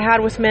interactions that I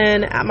had with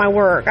men at my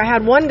work. I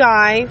had one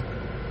guy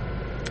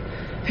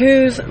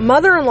whose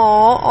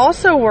mother-in-law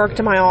also worked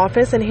in my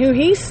office, and who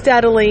he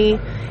steadily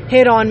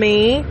hit on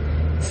me,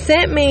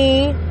 sent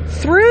me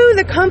through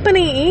the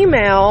company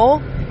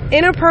email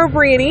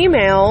inappropriate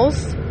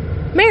emails,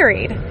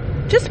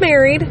 just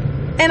married.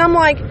 And I'm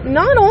like,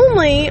 not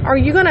only are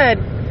you gonna,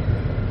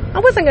 I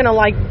wasn't gonna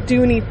like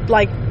do any,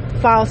 like,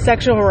 file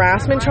sexual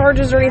harassment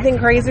charges or anything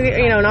crazy,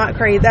 you know, not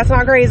crazy, that's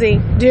not crazy,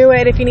 do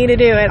it if you need to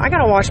do it. I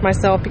gotta watch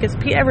myself because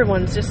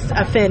everyone's just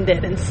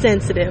offended and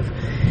sensitive.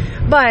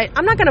 But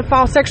I'm not gonna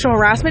file sexual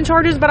harassment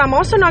charges, but I'm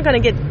also not gonna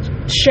get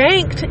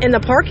shanked in the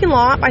parking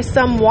lot by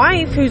some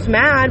wife who's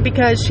mad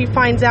because she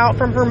finds out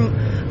from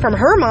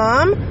her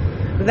mom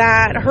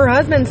that her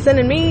husband's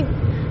sending me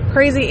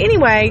crazy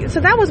anyway.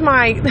 So that's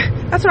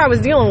what I was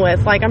dealing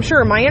with. Like, I'm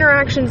sure my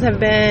interactions have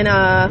been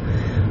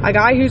a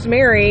guy who's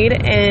married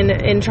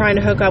and trying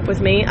to hook up with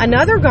me,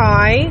 another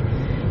guy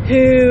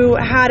who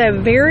had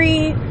a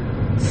very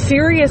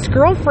serious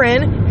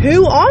girlfriend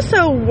who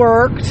also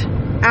worked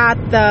at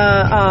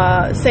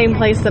the same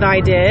place that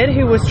I did,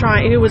 who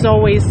was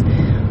always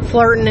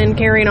flirting and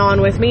carrying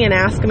on with me and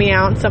asking me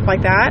out and stuff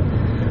like that.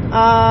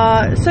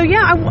 So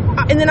yeah,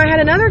 and then I had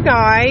another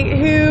guy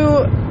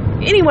who,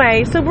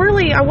 anyway, so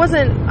really I was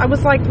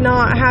like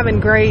not having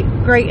great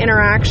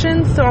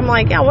interactions. So I'm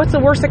like, yeah, what's the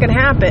worst that can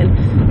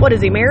happen? What,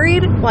 is he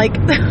married? Like,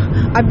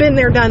 I've been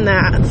there, done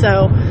that.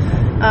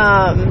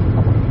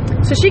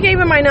 So she gave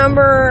him my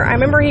number. I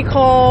remember he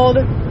called,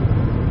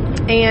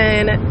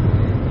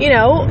 and, you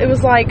know, it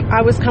was like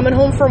I was coming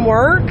home from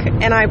work,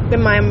 and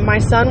my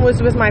son was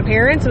with my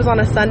parents. It was on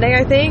a Sunday,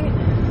 I think,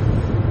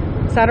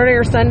 Saturday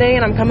or Sunday,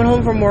 and I'm coming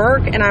home from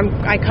work, and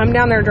I come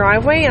down their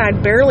driveway, and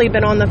I'd barely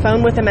been on the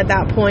phone with him at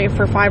that point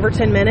for 5 or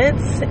 10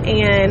 minutes.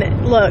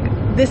 And look,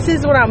 this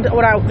is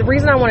the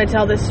reason I want to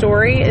tell this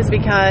story is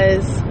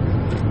because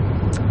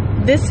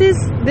this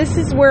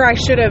is where I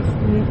should have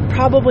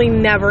probably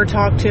never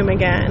talked to him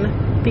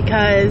again.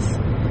 Because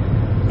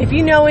if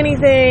you know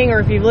anything, or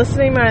if you've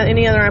listened to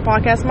any other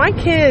podcasts, my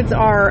kids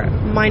are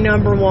my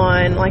number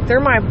one. Like, they're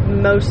my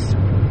most,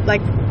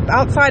 like,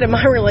 outside of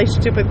my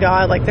relationship with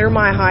God, like, they're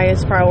my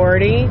highest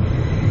priority.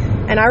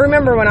 And I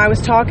remember when I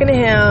was talking to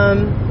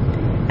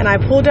him, And I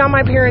pulled down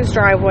my parents'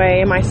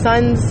 driveway. My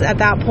son's at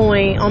that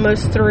point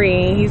almost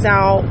 3. He's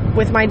out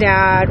with my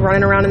dad,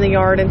 running around in the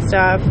yard and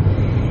stuff.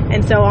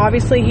 And so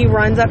obviously he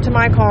runs up to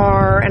my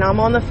car, and I'm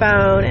on the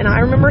phone. And I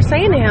remember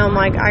saying to him,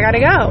 like, I gotta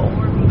go.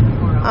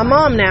 I'm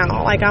mom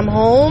now. Like, I'm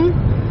home,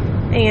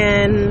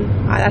 and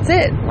that's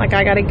it. Like,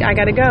 I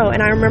gotta go.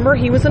 And I remember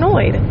he was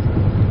annoyed.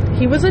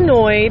 He was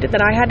annoyed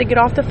that I had to get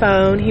off the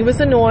phone. He was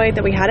annoyed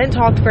that we hadn't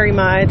talked very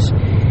much.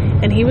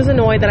 And he was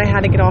annoyed that I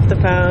had to get off the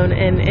phone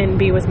and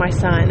be with my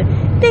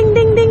son. Ding,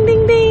 ding, ding,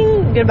 ding,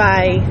 ding.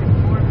 Goodbye.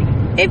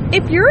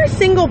 If you're a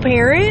single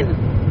parent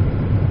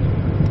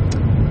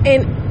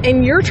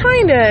and you're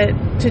trying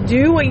to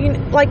do what you,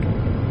 like,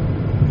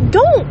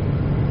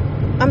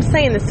 I'm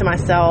saying this to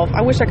myself.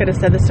 I wish I could have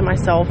said this to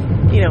myself,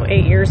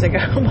 8 years ago.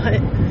 But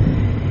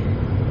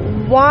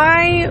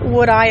why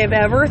would I have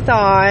ever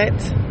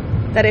thought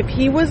that if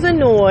he was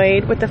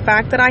annoyed with the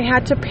fact that I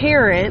had to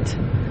parent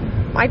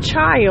my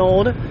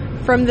child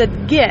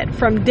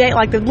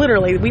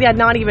literally, we had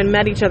not even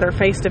met each other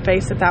face to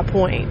face at that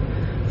point.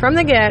 From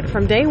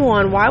day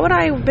one, why would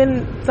I have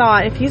been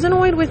thought, if he's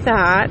annoyed with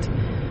that,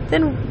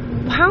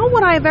 then how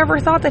would I have ever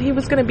thought that he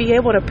was going to be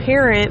able to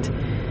parent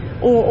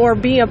or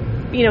be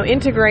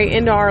integrate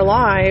into our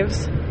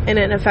lives in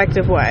an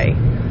effective way?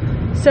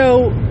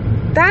 So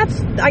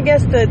that's, I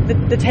guess,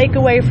 the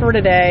takeaway for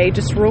today,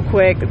 just real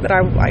quick, that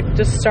I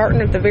just starting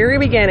at the very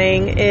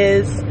beginning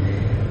is,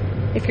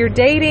 if you're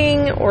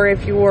dating or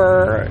if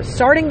you're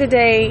starting to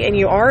date and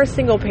you are a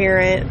single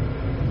parent,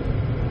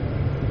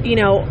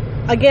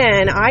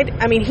 again,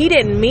 I mean, he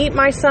didn't meet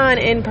my son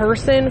in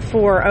person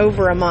for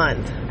over a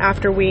month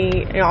after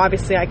we,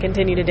 obviously I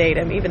continued to date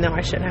him, even though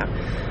I shouldn't have.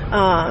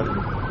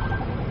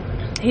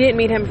 He didn't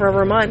meet him for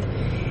over a month.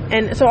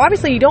 And so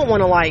obviously you don't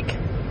want to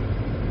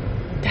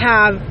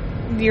have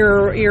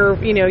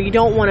you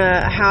don't want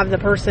to have the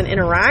person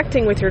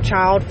interacting with your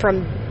child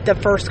from the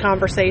first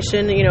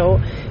conversation,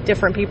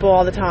 different people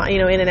all the time,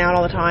 in and out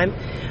all the time.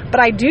 But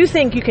I do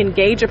think you can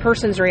gauge a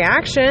person's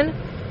reaction.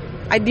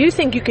 I do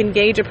think you can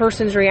gauge a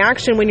person's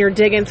reaction when you're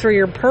digging through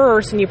your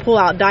purse and you pull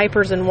out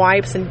diapers and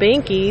wipes and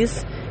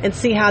binkies and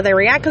see how they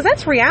react. Because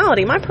that's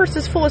reality. My purse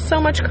is full of so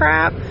much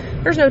crap.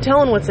 There's no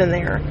telling what's in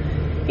there.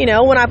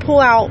 When I pull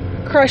out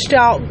crushed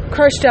up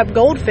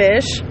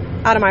goldfish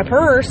out of my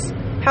purse,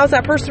 how's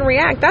that person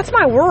react? That's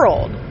my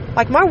world.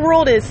 Like, my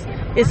world is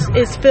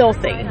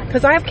filthy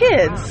because I have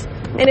kids.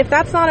 And if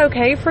that's not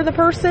okay for the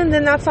person,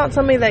 then that's not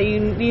something that you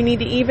need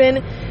to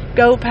even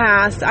go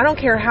past. I don't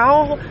care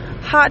how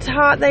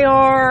hot they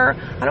are.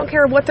 I don't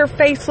care what their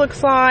face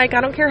looks like.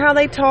 I don't care how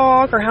they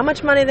talk or how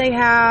much money they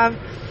have.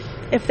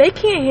 If they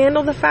can't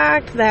handle the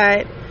fact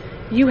that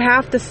you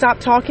have to stop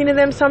talking to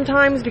them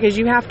sometimes because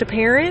you have to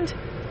parent,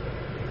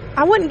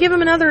 I wouldn't give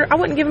them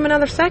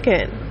another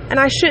second. And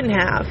I shouldn't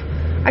have.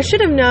 I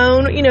should have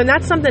known, and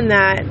that's something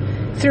that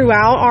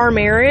throughout our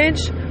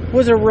marriage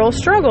was a real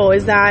struggle,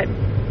 is that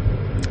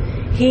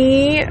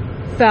he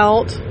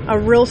felt a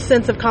real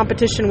sense of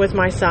competition with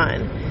my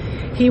son.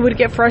 He would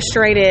get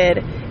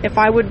frustrated if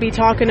I would be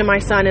talking to my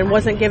son and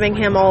wasn't giving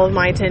him all of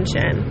my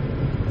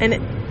attention. And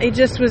it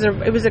just was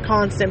a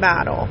constant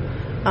battle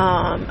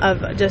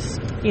of just,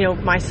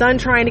 my son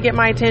trying to get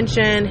my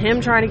attention,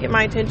 him trying to get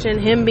my attention,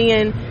 him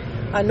being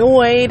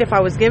annoyed if I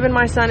was giving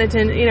my son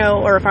attention,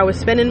 or if I was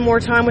spending more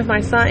time with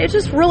my son. It's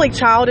just really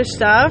childish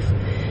stuff.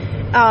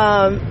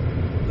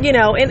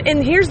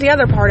 And here's the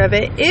other part of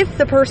it. If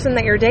the person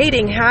that you're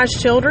dating has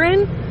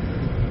children,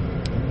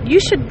 you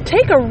should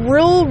take a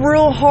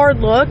real hard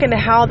look into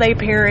how they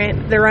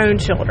parent their own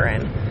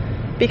children,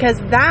 because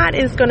that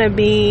is going to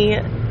be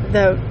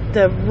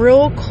the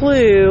real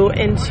clue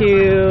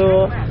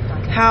into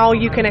how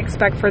you can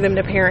expect for them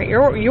to parent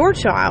your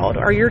child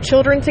or your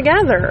children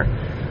together.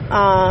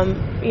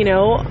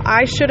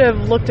 I should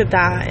have looked at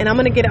that, and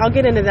I'll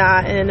get into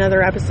that in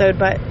another episode.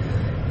 But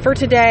for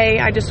today,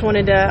 I just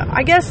wanted to,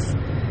 I guess,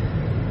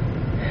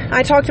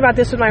 I talked about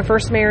this with my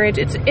first marriage.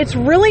 It's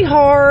really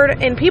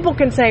hard, and people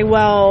can say,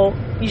 well,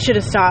 you should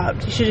have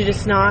stopped. You should have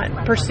just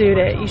not pursued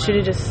it. You should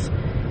have just,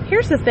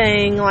 here's the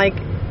thing, like,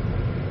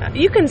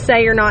 you can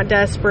say you're not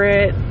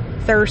desperate,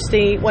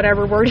 thirsty,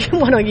 whatever word you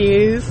want to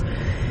use.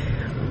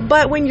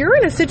 But when you're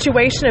in a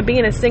situation of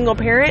being a single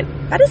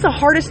parent, that is the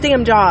hardest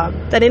damn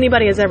job that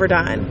anybody has ever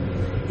done.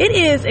 It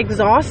is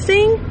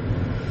exhausting.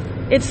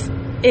 It's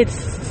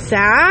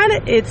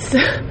sad. It's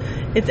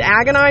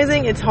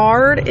agonizing. It's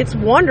hard. It's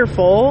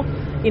wonderful.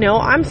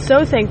 I'm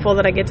so thankful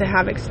that I get to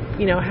have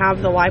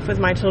the life with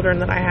my children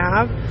that I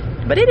have.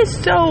 But it is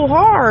so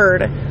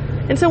hard.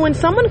 And so when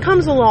someone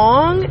comes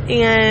along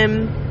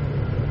and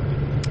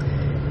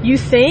you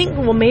think,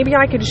 well, maybe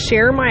I could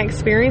share my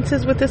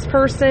experiences with this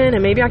person,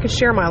 and maybe I could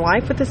share my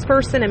life with this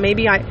person, and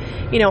maybe I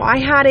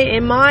had it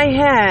in my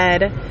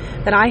head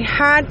that I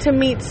had to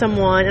meet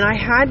someone and I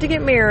had to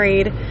get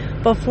married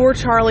before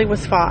Charlie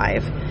was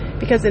 5.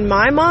 Because in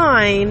my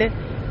mind,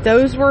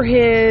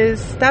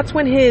 that's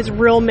when his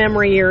real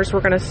memory years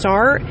were going to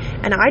start,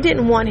 and I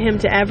didn't want him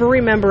to ever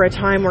remember a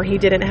time where he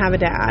didn't have a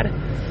dad.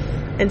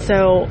 And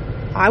so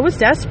I was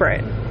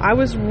desperate. I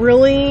was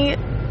really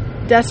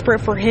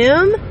desperate for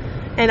him.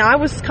 And I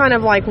was kind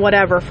of like,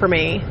 whatever for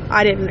me.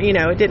 I didn't,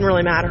 it didn't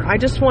really matter. I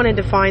just wanted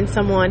to find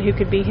someone who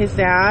could be his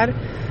dad,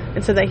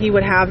 and so that he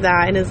would have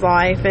that in his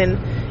life. And,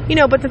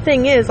 but the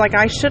thing is, like,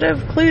 I should have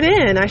clued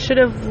in. I should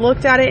have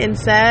looked at it and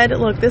said,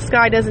 look, this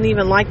guy doesn't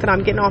even like that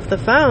I'm getting off the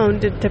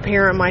phone to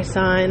parent my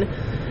son.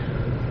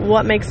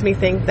 What makes me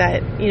think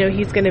that,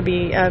 he's going to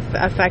be an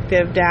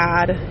effective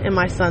dad in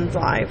my son's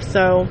life?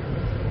 So,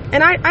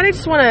 and I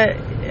just want to,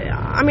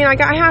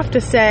 I have to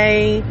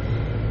say,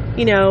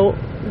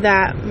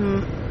 that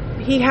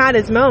he had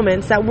his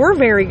moments that were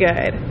very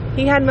good.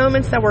 He had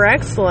moments that were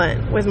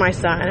excellent with my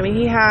son.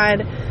 He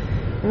had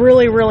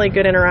really, really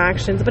good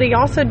interactions, but he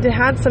also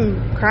had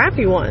some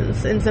crappy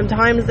ones, and some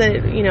times that,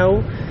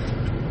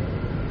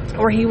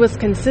 where he was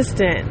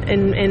consistent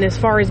and as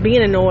far as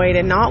being annoyed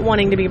and not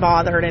wanting to be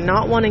bothered and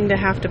not wanting to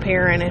have to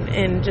parent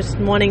and just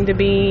wanting to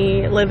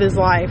live his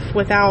life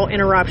without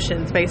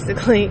interruptions,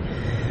 basically,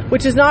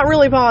 which is not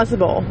really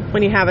possible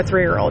when you have a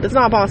 3-year-old. It's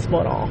not possible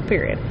at all,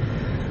 period.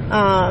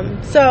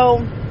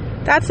 So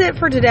that's it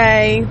for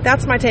today.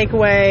 That's my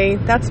takeaway.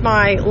 That's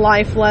my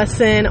life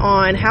lesson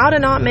on how to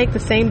not make the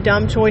same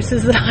dumb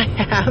choices that I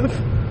have.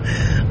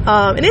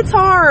 And it's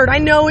hard. I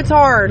know it's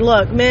hard.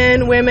 Look,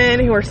 men,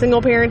 women who are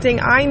single parenting,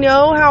 I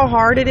know how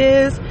hard it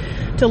is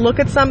to look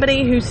at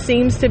somebody who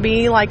seems to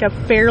be like a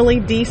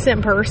fairly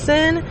decent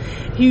person,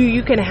 who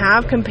you can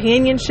have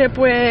companionship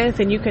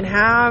with, and you can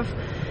have,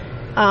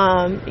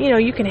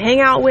 you can hang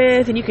out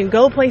with, and you can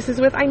go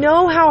places with. I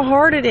know how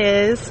hard it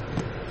is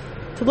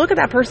to look at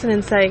that person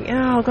and say,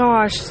 oh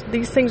gosh,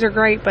 these things are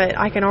great, but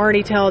I can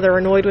already tell they're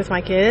annoyed with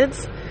my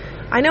kids.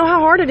 I know how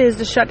hard it is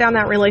to shut down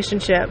that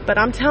relationship, but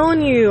I'm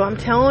telling you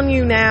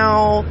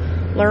now,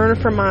 learn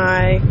from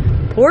my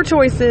poor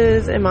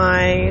choices and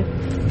my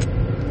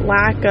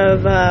lack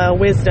of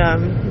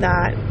wisdom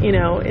that,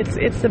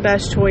 it's the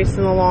best choice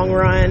in the long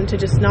run to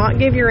just not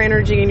give your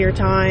energy and your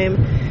time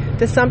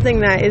to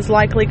something that is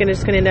likely going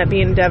to end up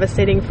being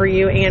devastating for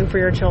you and for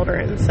your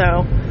children.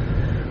 So,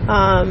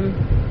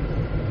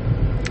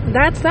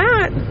 that's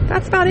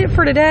about it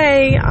for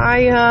today.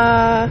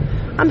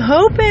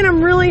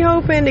 I'm really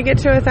hoping to get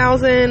to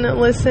 1,000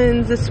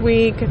 listens this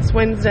week. It's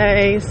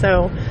Wednesday,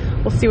 so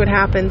we'll see what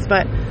happens,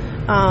 but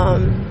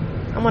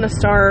I'm going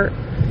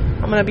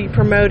to be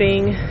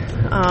promoting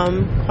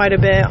quite a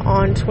bit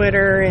on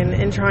Twitter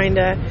and trying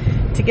to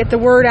get the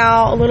word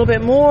out a little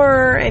bit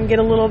more and get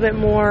a little bit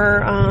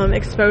more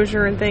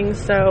exposure and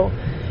things. So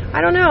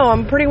I don't know,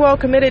 I'm pretty well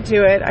committed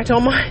to it. I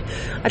told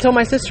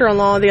my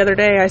sister-in-law the other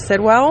day, I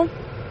said, well,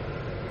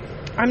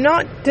 I'm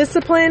not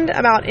disciplined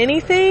about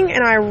anything,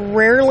 and I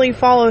rarely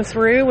follow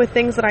through with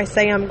things that I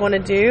say I'm going to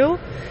do.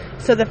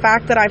 So the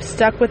fact that I've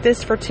stuck with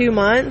this for 2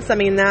 months,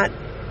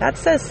 that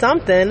says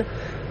something.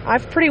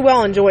 I've pretty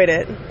well enjoyed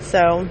it. So,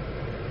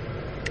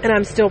 and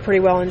I'm still pretty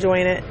well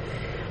enjoying it.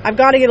 I've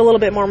got to get a little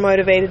bit more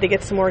motivated to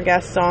get some more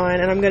guests on,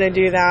 and I'm going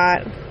to do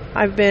that.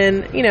 I've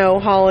been,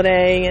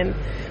 holiday and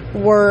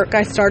work.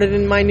 I started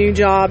in my new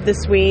job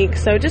this week,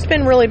 so just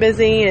been really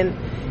busy and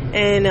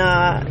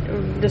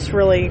just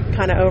really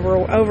kind of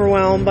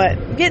overwhelmed,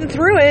 but getting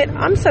through it.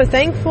 I'm so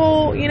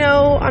thankful,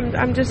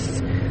 I'm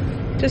just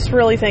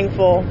really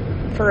thankful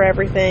for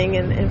everything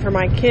and for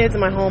my kids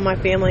and my home, my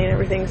family and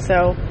everything.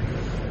 So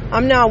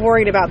I'm not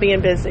worried about being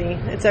busy.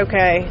 It's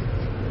okay.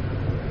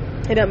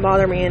 It doesn't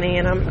bother me any,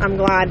 and I'm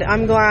glad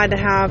to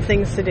have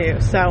things to do.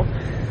 So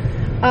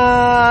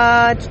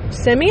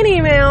send me an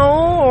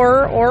email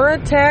or a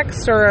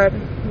text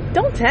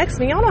don't text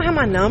me. Y'all don't have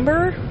my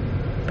number.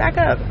 Back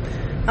up.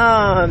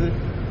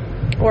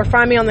 Or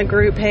find me on the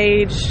group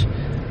page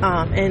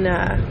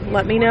and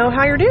let me know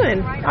how you're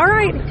doing. All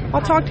right.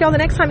 I'll talk to y'all the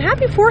next time.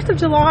 Happy 4th of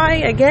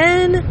July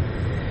again.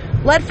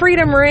 Let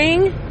freedom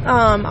ring.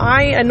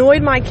 I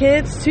annoyed my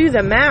kids to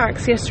the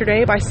max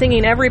yesterday by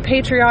singing every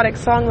patriotic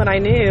song that I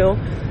knew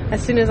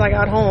as soon as I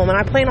got home. And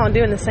I plan on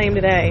doing the same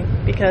today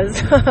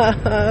because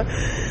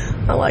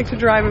I like to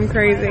drive them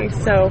crazy.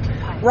 So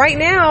right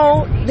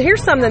now,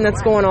 here's something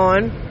that's going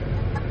on.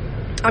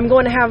 I'm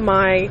going to have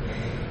my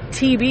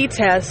TB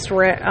test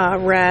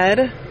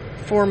read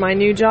for my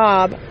new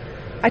job.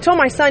 I told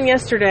my son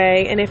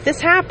yesterday, and if this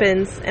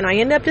happens and I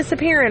end up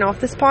disappearing off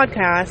this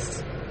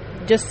podcast,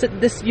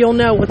 you'll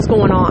know what's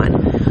going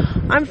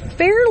on. I'm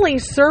fairly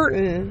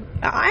certain,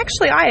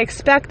 actually I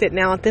expect it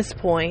now at this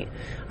point,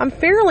 I'm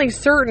fairly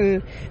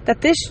certain that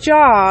this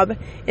job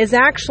is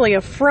actually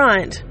a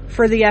front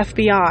for the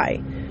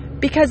FBI,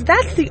 because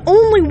that's the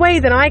only way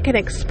that I can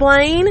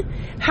explain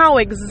how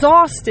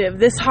exhaustive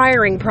this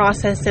hiring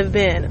process has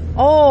been.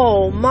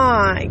 Oh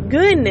my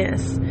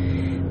goodness.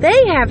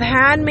 They have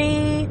had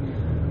me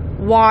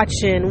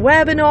watching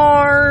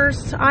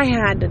webinars. I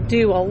had to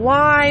do a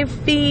live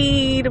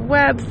feed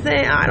web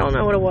thing. I don't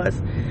know what it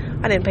was.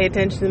 I didn't pay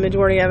attention to the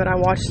majority of it. I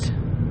watched.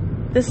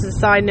 This is a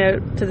side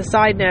note to the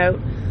side note.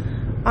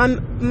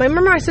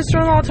 Remember my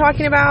sister-in-law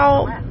talking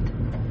about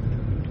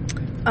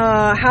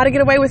How to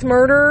Get Away with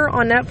Murder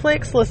on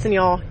Netflix? Listen,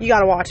 y'all, you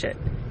gotta watch it.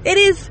 It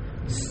is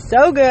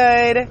so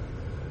good.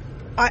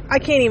 I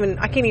can't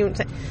even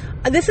say.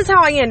 This is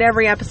how I end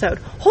every episode.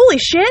 Holy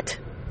shit!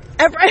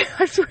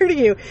 I swear to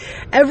you,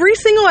 every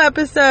single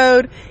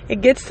episode,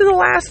 it gets to the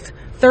last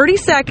 30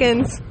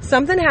 seconds,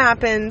 something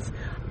happens.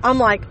 I'm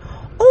like,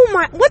 oh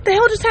my, what the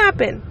hell just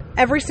happened?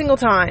 Every single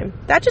time.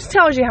 That just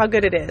tells you how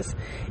good it is.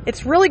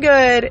 It's really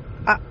good.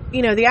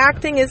 The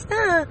acting is,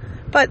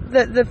 but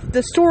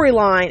the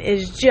storyline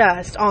is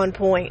just on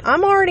point.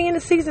 I'm already into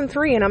season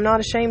 3 and I'm not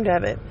ashamed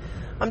of it.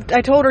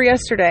 I told her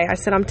yesterday, I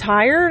said, I'm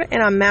tired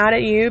and I'm mad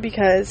at you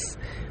because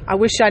I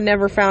wish I'd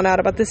never found out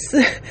about this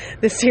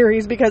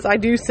series, because I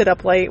do sit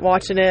up late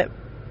watching it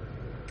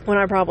when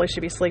I probably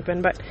should be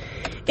sleeping. But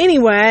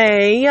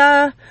anyway,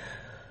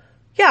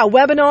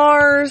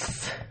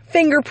 webinars,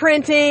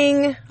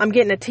 fingerprinting. I'm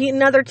getting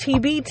another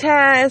TB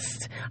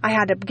test. I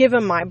had to give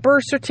him my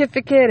birth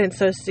certificate and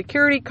social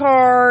security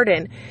card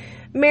and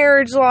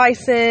marriage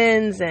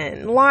license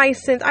and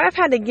license. I've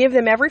had to give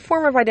them every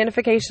form of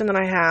identification that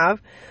I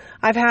have.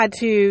 I've had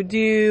to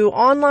do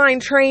online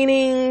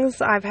trainings.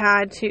 Now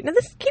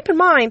keep in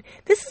mind,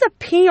 this is a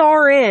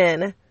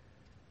PRN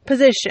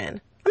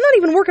position. I'm not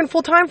even working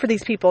full time for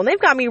these people, and they've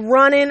got me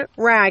running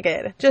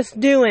ragged, just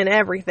doing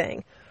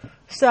everything.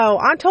 So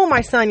I told my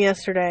son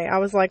yesterday, I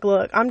was like,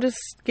 look, I'm just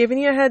giving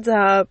you a heads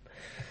up.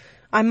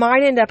 I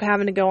might end up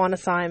having to go on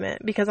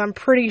assignment because I'm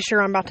pretty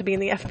sure I'm about to be in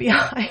the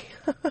FBI.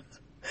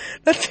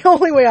 That's the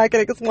only way I can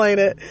explain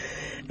it.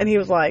 And he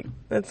was like,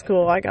 that's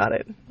cool. I got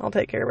it. I'll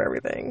take care of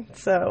everything.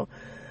 So,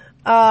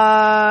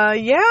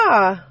 I'm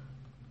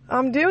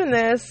doing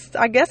this.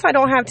 I guess I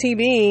don't have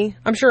TB.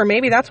 I'm sure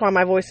maybe that's why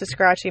my voice is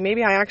scratchy.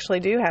 Maybe I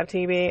actually do have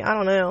TB. I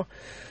don't know.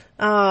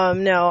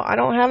 No, I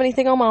don't have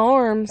anything on my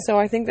arm, so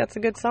I think that's a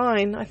good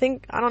sign. I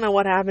don't know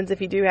what happens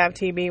if you do have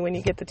TB when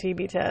you get the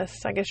TB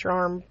test. I guess your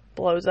arm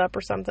blows up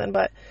or something,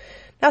 but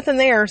nothing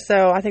there,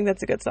 so I think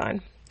that's a good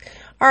sign.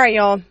 All right,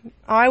 y'all.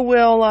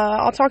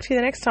 I'll talk to you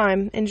the next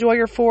time. Enjoy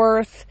your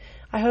 4th.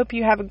 I hope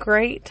you have a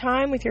great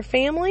time with your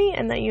family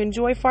and that you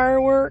enjoy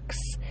fireworks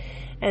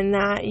and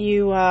that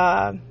you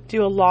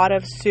do a lot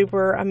of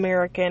super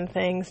American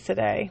things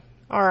today.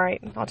 All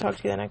right. I'll talk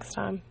to you the next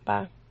time.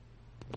 Bye.